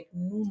avec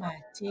nous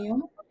matin.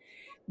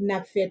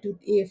 N'a fait tout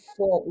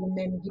effort ou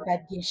même qui pas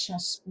de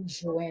chance pour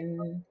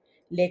joindre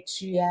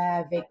lecture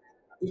avec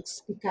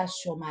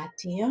explication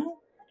matin.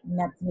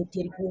 N'a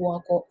mettre pour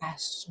encore à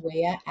soir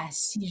à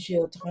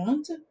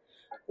 6h30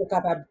 pour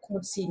capable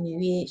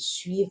continuer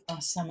suivre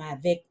ensemble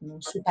avec nous.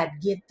 Si pas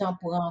de temps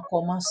pour un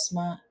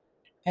commencement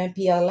un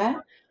Pierre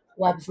là,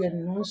 ou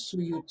nous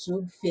sur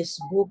YouTube,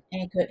 Facebook,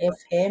 Anchor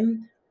FM,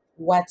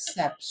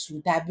 WhatsApp.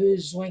 Si tu as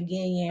besoin de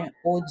gagner un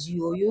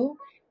audio,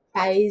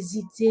 pas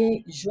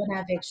hésiter, joindre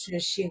avec ce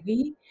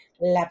chéri,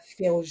 la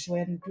faire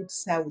joindre tout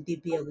ça ou t'es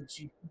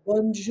perdu.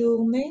 Bonne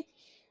journée,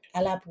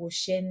 à la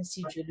prochaine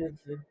si Dieu le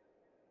veut.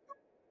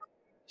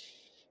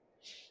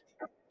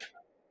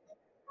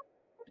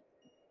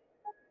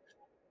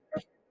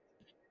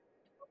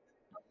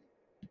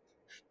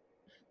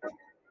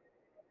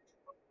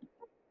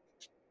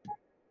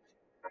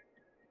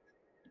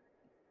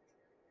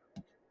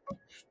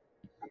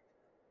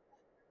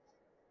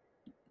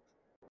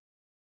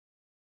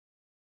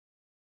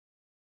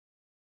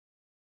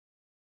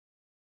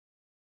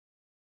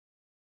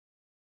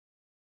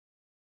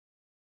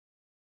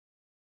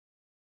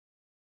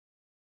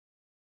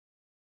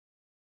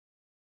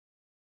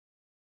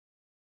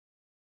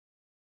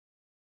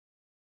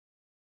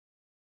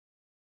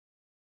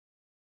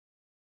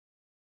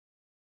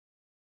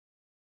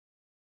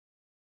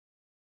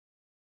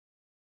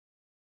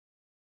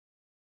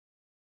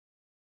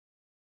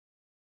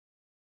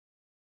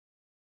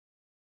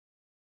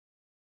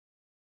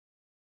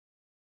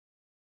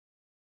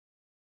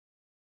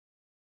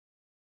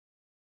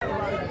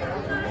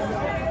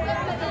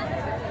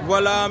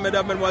 Voilà,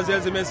 mesdames,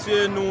 mesdemoiselles et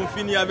messieurs, nous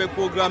finissons avec le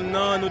programme. Nous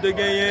avons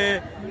gagné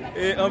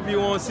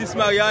environ 6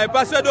 mariages.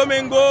 Pasteur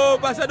Domingo,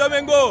 Pasteur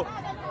Domingo,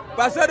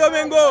 Pasteur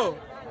Domingo,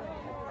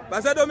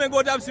 Pasteur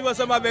Domingo, tu as suivi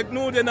ensemble avec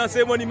nous dans la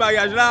cérémonie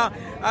mariage là.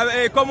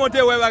 Comment tu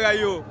es,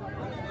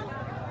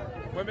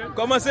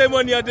 comment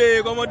cérémonie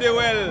est, comment tu es,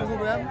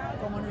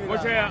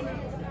 Mon cher,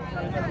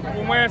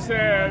 pour moi,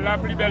 c'est la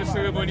plus belle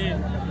cérémonie.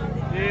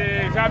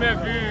 J'ai jamais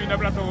vu une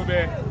plateau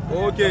Robert.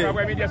 Ok.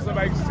 L'après-midi,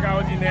 c'est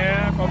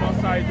extraordinaire. Comment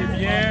ça a été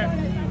bien.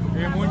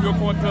 Et mon Dieu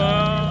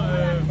content.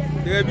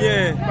 Très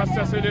bien.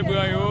 Pasteur célébrant.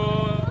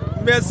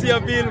 Merci en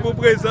ville pour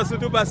présence,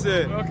 surtout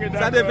pasteur. Okay,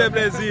 ça te fait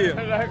plaisir.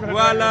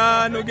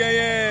 Voilà, nous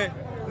gagnons.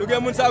 Nous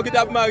gagnons des gens qui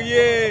sont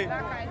mariés.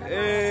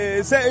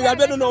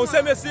 Regardez-nous, non,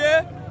 c'est monsieur.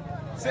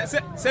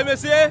 C'est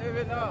monsieur?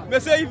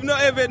 Monsieur Yves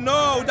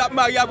Evenor, vous êtes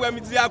marié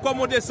après-midi.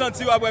 Comment vous êtes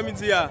senti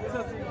après-midi?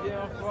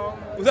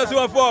 Vous êtes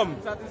en forme?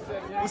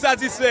 Vous êtes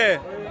satisfait?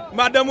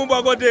 Madame, vous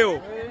êtes côté?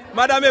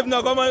 Madame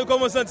Evenor,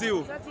 comment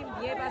sentez-vous?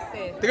 Bien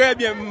passé. Très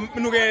bien.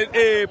 Nous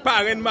avons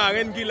parraine,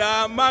 marraine qui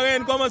là.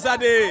 Marraine, comment ça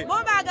dit? Bon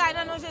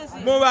bagage, non,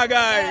 Jésus. Bon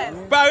bagage. Yes.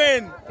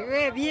 Parraine.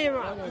 Très bien.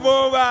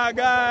 Bon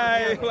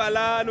bagage.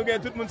 Voilà, nous avons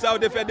tout le monde ça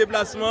fait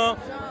déplacement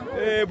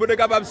pour être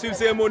capable de suivre la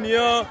cérémonie.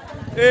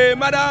 Et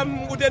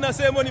madame, vous êtes dans la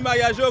cérémonie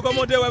mariage,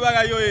 comment vous êtes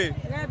bagage?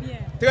 Très bien.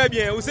 Très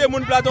bien. Vous êtes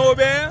mon platon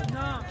Robert? Non.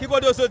 Qui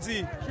côté vous sorti?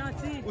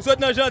 Gentil. Vous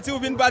sortez dans gentil, vous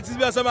venez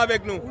participer ensemble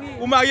avec nous? Oui.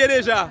 Vous mariez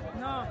déjà?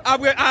 Non.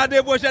 Après, à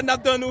des prochaines,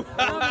 nous.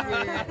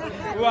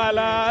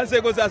 Voilà,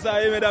 c'est comme ça,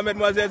 mesdames,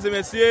 mesdemoiselles et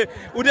messieurs.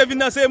 Vous devez venir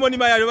dans la cérémonie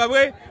mariage, pas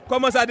vrai?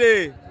 Comment ça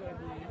dit?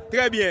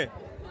 Très bien.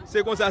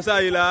 C'est comme ça,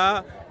 ça est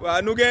là.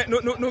 Voilà, nous gagnons.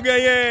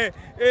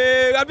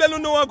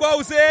 Rappelez-nous encore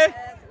où c'est?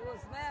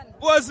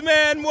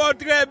 Osman, moi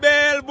très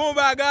belle, bon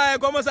bagage.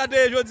 Comment ça dit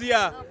aujourd'hui?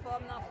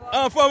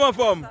 En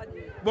forme.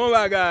 Bon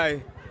bagage.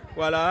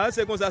 Voilà,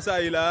 c'est comme ça,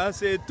 ça est là.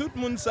 C'est tout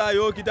le monde ça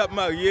qui t'a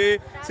marié.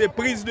 C'est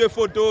prise de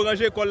photos,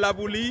 ranger col la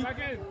bouli.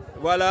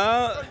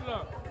 Voilà.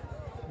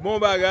 Bon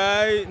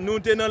bagage. Nous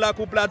tenons la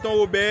coupe Platon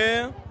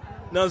Robert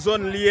dans la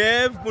zone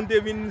Lièvre pour nous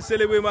venir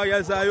célébrer le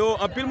mariage.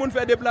 En pile, monde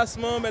fait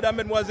déplacement, mesdames,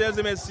 mesdemoiselles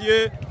et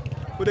messieurs,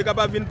 pour être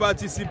capable de venir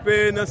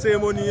participer dans la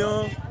cérémonie.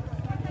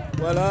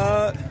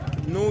 Voilà.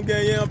 Nous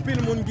gagnons pile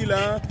de monde qui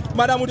là.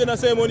 Madame, vous êtes dans la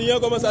cérémonie,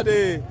 comment ça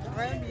dit?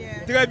 Très bien.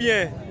 Très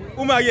bien.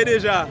 Vous mariez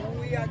déjà?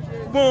 Oui,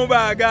 Bon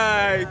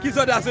bagage. Qui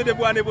sont assurés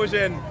pour l'année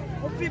prochaine?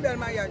 au plus bel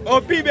mariage.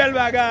 Au plus bel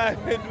bagage.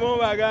 Bon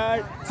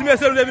bagage. Si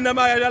monsieur vous devez dans le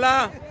mariage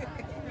là?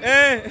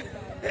 Hein?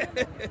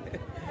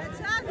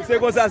 C'est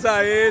comme ça,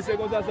 ça est. C'est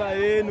comme ça, ça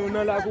est. Nous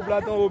dans la coupe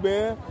Platon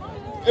Robert.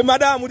 Et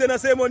madame, vous êtes dans la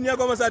cérémonie,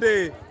 comment ça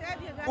dit?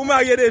 Vous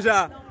mariez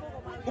déjà?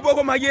 Vous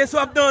pouvez marier,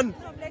 soit donne.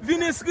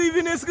 Venez inscrire,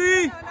 venez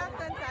inscrire.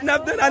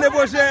 N'abdon l'année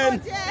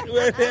prochaine.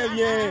 Oui, très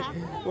bien.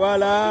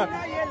 Voilà.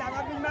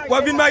 Vous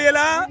venez marier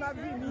là?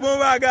 Bon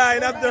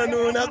bagage,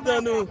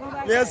 n'abdon nous.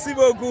 Merci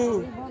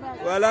beaucoup.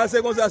 Voilà,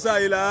 c'est comme ça,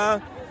 ça est là.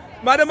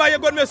 Madame mariée,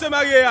 quand monsieur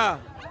marié là?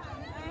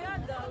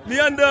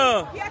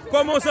 Lianda,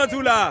 comment on sent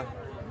tout là?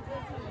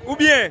 Ou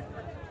bien?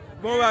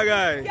 Bon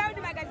bagage.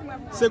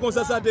 C'est comme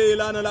ça, ça est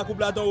là dans la coupe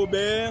Platon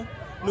Robert.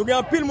 Nous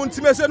avons pile de monde.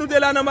 Si monsieur nous est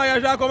là dans le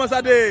mariage là, comment ça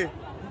est?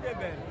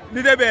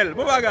 Li de belle,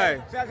 bon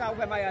bagay. C'est ça, vous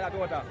faites maillot là,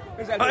 tout autant.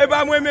 Et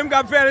pas moi-même qui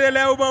a fait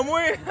les ou pas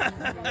moi.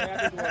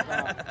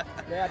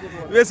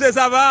 Monsieur,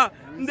 ça va?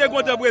 Nous sommes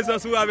contents de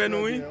présence avec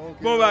nous.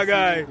 Bon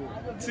bagay.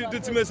 Si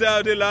tout le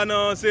monde est là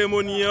dans la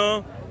cérémonie,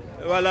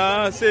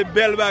 voilà, c'est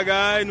belle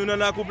bagay. Nous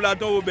avons un couple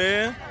Platon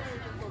Robert.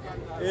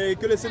 Et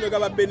que le Seigneur soit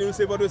capable de bénir nous,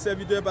 c'est votre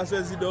serviteur,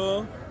 Pasteur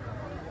Zidore.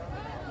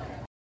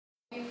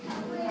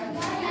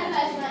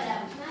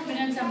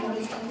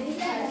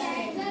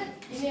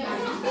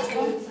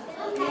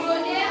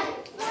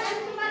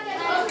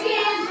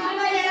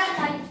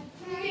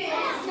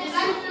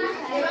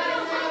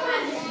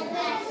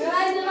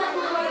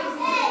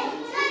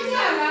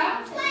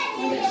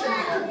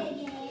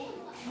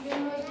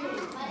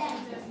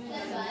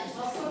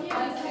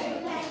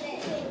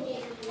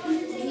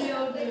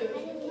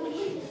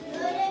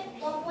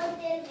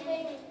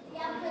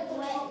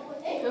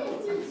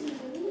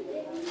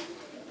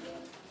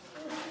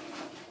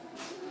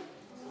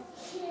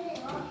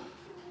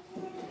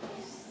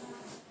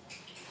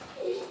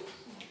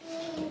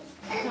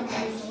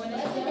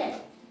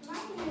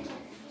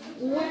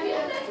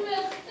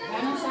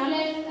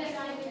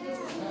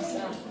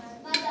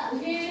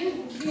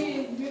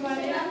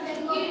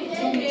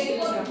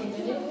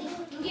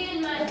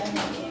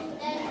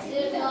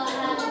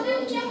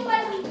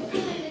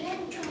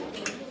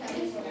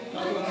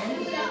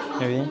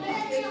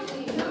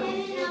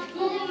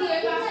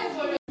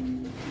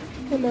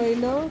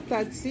 Hello,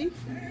 taxi.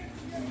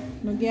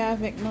 Nous avons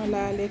avec nous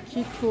là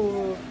l'équipe pour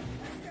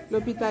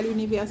l'hôpital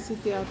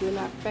universitaire de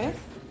la paix,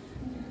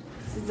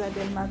 6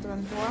 Delma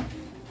 33.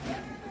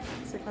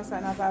 C'est comme ça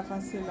qu'on va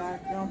avancer là,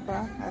 grand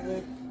pas,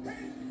 avec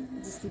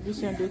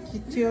distribution de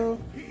kitio.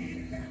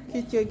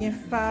 Kitio, il y a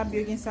fab,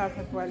 il y a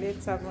savon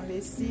toilette, savon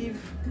lessive,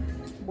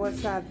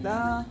 brosse à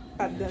dents,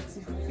 pâte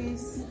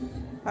dentifrice,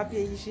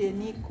 papier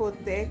hygiénique,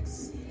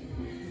 cotex.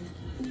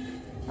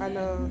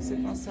 Alors,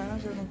 c'est comme ça,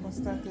 je vais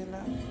constater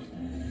là.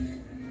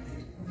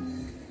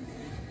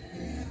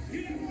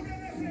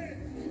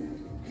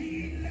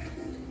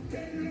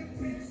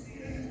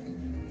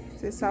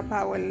 C'est sa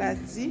parole l'a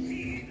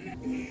dit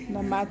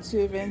dans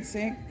Matthieu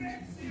 25,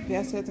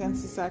 verset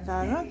 36 à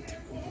 40.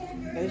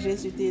 Et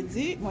Jésus t'a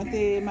dit, moi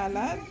t'es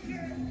malade,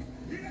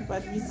 tu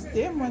vas te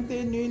visiter, moi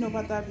t'es nu, nous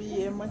pas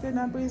t'habiller, moi t'es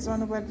dans la prison,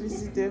 nous pas te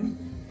visiter.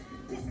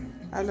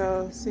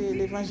 Alors, c'est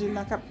l'évangile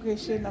qui a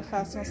prêché de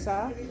façon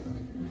ça.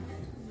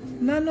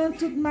 Non,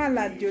 tout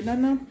malade,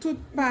 non, tout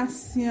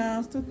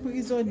patient, tout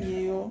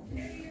prisonnier.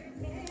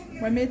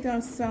 Moi, mettez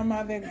ensemble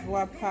avec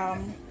voix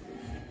palme.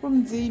 Pour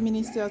me dire,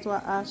 ministère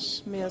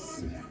 3H,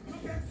 merci.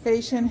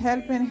 Patient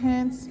Helping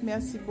Hands,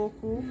 merci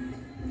beaucoup.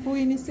 Pour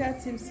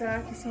l'initiative, ça,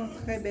 qui sont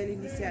très belles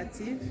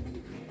initiatives.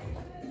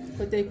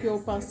 Peut-être que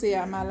vous pensez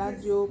à malade,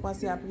 vous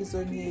pensez à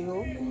prisonnier.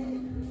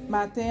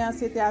 Matin,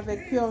 c'était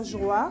avec cœur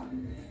joie.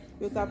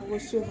 Vous avez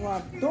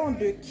recevoir don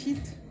de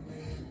kit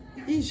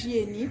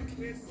hygiénique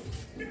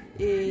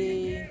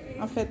et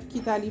en fait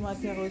kit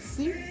alimentaire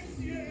aussi.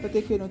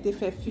 Peut-être que nous avons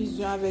fait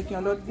fusion avec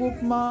un autre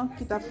groupement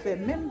qui a fait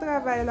le même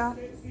travail là,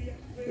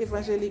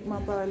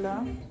 évangéliquement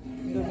parlant.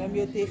 Donc même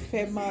ils ont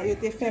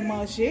fait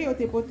manger,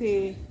 ils ont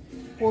porté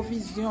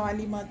provision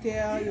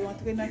alimentaire, ils ont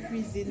entré dans la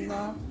cuisine,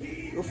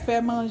 ils ont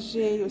fait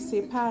manger, ils ont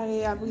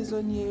séparé à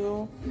prisonniers,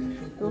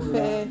 ils ont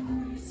fait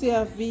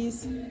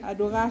service,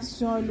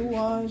 adoration,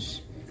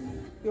 louange.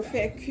 Ils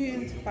fait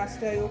culte,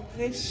 pasteur, ils ont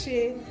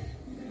prêché.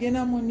 Il y a des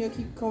gens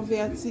qui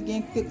converti,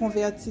 qui ont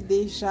converti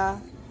déjà.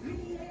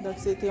 Donc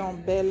c'était une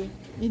belle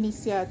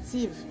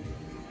initiative.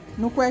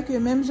 Nous croyons que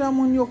même gens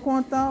qui sont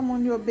contents,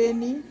 qui sont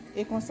bénis,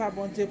 et qu'on ça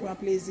bon Dieu prend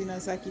plaisir dans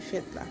ça qui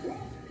fait là.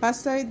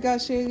 Pasteur Edgar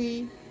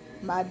Chéri,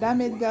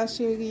 Madame Edgar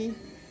Chéri,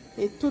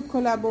 et tous les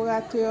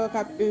collaborateurs qui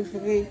ont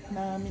œuvré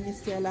dans le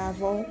ministère là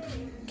avant.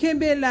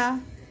 Kembela,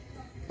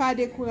 pas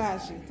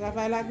découragé.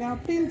 Travail là, il y a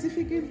pile de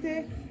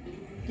difficultés.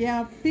 Il y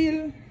a un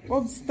pile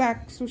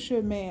d'obstacles sur le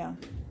chemin,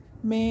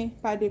 mais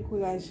pas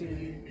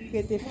découragé.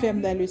 Restez ferme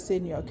dans le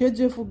Seigneur. Que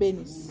Dieu vous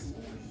bénisse.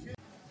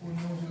 Pour nous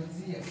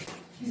aujourd'hui,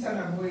 qui ça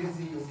n'a pas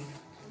dit?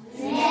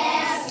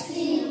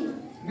 Merci.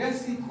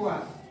 Merci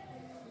quoi?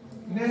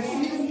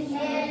 Merci.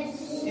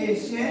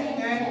 Asian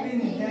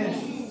Helping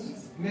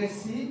Hands.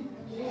 Merci.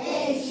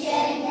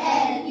 Asian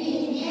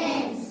Helping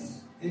Hands.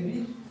 Et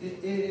puis,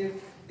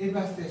 et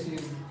Pasteur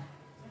Chéri.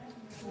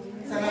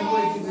 Ça n'a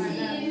pas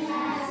dit?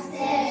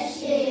 Pasteur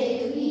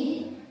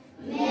Chéri.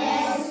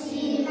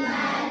 Merci,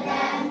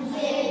 Madame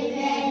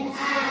Zéven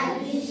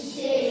Alice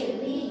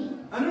Chéri.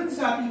 On nous dit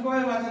ça, puis quand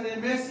on va attendre,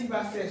 merci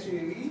Pasteur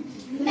Chéri.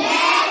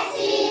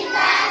 Merci,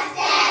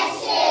 Pasteur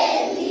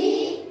Chéri.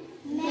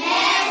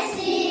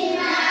 Merci,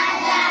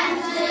 Madame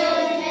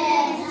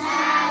Zéven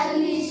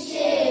Alice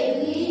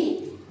Chéri.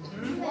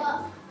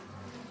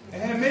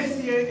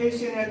 Merci,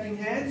 Asian Helping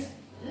Hands.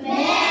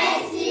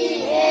 Merci,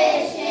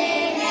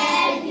 Asian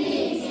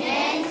Helping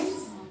Hands.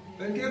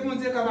 Que bon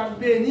Dieu capable de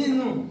bénir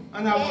nous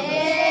en abondance.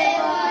 Et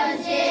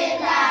bon Dieu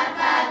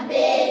capable de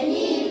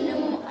bénir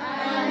nous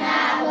en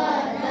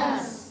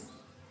abondance.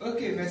 Ok,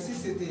 merci,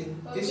 c'était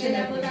Asian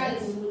Helping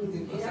Hands. Vous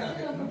écoutez ça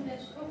avec nous.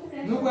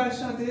 Nous allons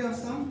chanter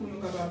ensemble pour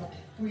nous capables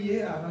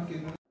prier avant que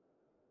nous.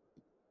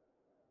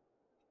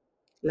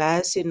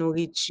 Là, c'est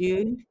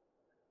nourriture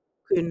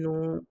que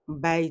nous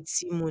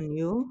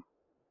baillons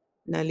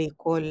dans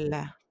l'école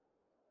là.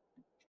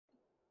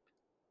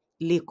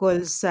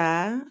 L'école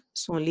ça,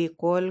 sont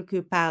l'école que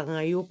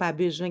parents yo pas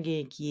besoin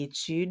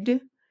d'inquiétude.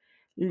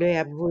 Le y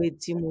a voye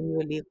ti moun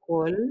yo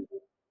l'école,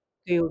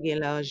 que yo gen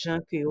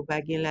l'argent, que yo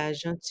pas gen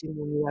l'argent, ti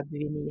moun yo a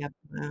veni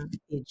apprendre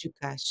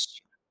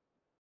éducation.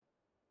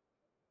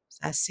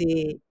 Ça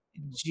c'est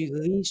du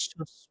riche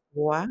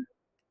espoir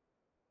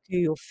que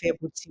yo fait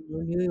pour ti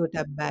moun yo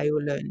t'a bay yo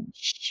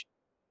lunch.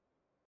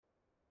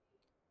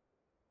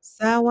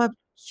 Ça wap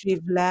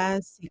suivre là,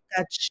 c'est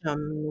 4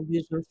 chambres nous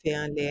besoin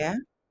faire en l'air.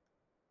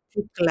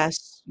 Toute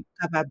classe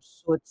capable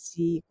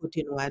sortir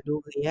côté nous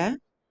adoré a,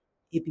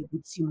 et puis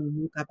pour ti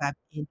moun yo capable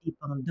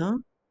indépendant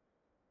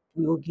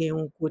pour yo gen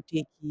un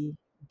côté qui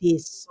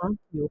décent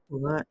pour yo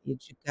prendre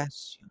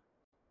éducation.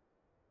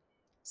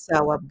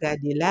 Ça wap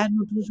gade là,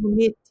 nous toujours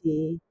mette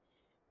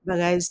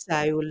bagay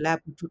sa yo là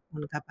pour tout le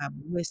monde capable.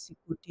 Ouais, si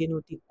côté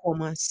nous te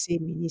commencé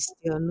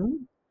ministère nous,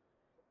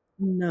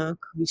 nan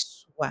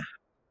Christ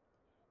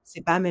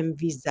c'est pas même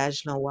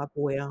visage là wap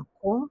ouais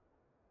encore,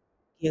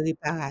 il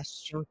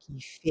réparation qui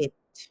fait.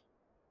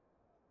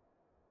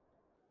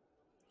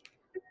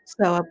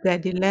 Ça wap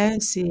gade là,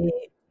 c'est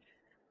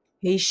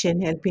Haitian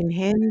Helping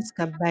Hands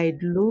qui bay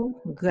de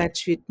l'eau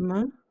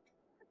gratuitement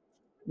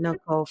dans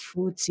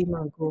Carrefour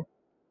Timango.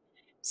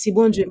 Si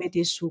bon Dieu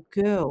mette sous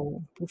cœur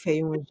pour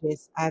faire un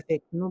geste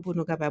avec nous, pour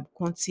nous capables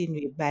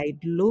continuer bay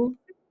de l'eau,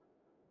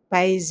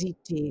 pas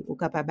hésiter, ou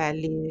capable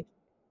aller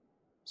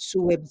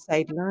sur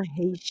website là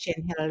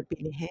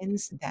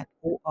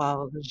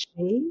haitianhelpinghands.org,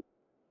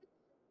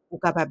 ou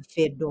capable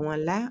faire don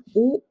là,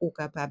 ou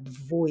capable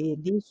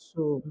voyer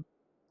sur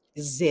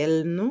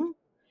Zelle nous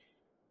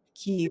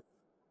qui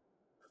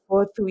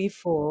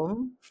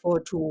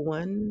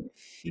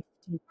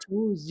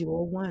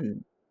 434-421-5201,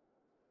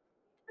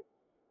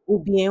 ou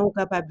bien ou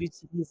capable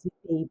utiliser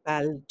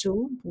PayPal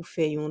tout pour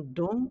faire un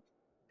don,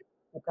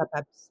 ou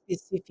capable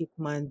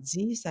spécifiquement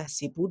dire ça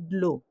c'est pour de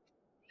l'eau.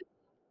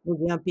 Nous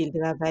avons un pile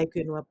travail que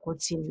nous avons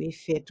continué à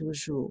faire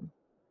toujours.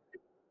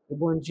 Le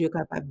bon Dieu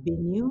capable de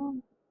bénir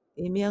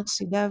et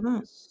merci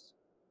d'avance.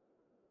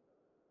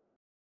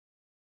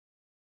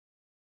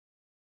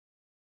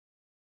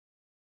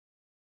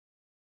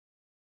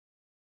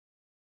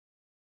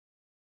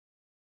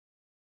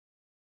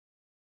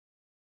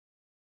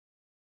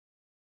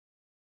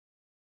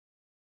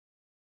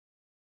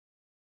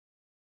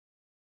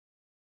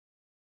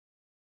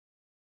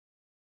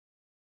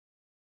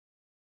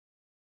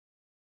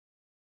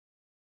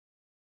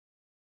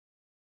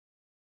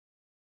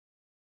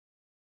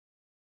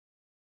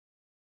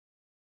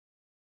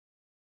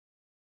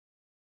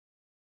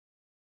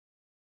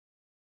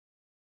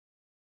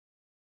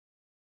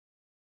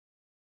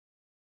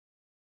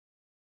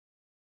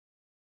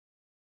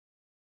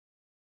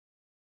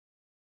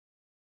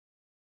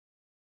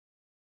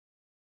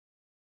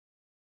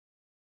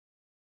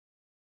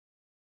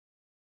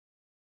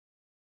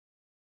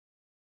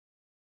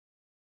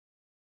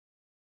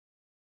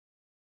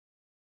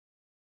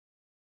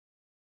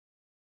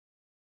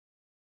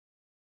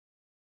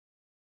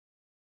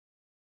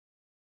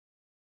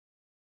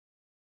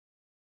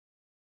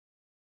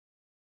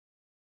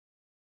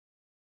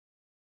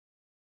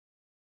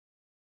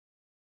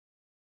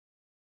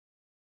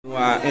 Nous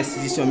à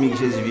institution Mick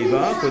Jésus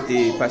vivant,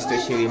 côté pasteur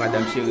chéri,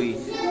 madame chéri,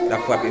 la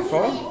frappe est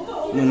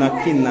fort. Nous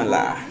n'avons qu'un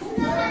là.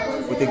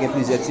 Côté il y a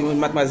plusieurs petits.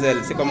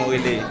 Mademoiselle, c'est comment on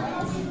relève?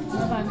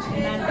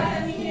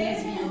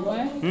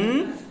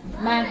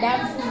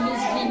 Madame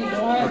Foulis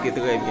Villebois. Ok,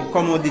 très bien.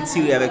 Comment on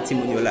détire avec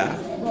Timounio là?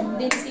 Bon,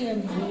 détire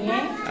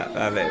bien.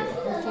 Avec. Ok,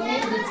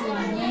 détire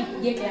bien.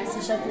 Des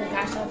classes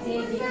chanter,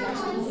 des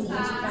classes tout, des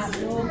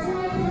tableaux,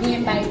 bien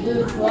by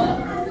 2 fois.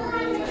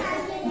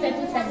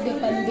 Tout ça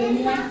dépend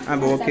de moi. Ah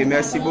bon, ok,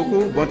 merci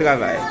beaucoup. Bon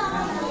travail.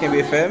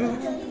 KBFM,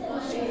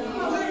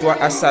 toi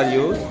à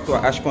Salio,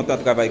 toi à content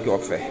travail qu'on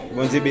fait.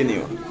 Bon Dieu béni.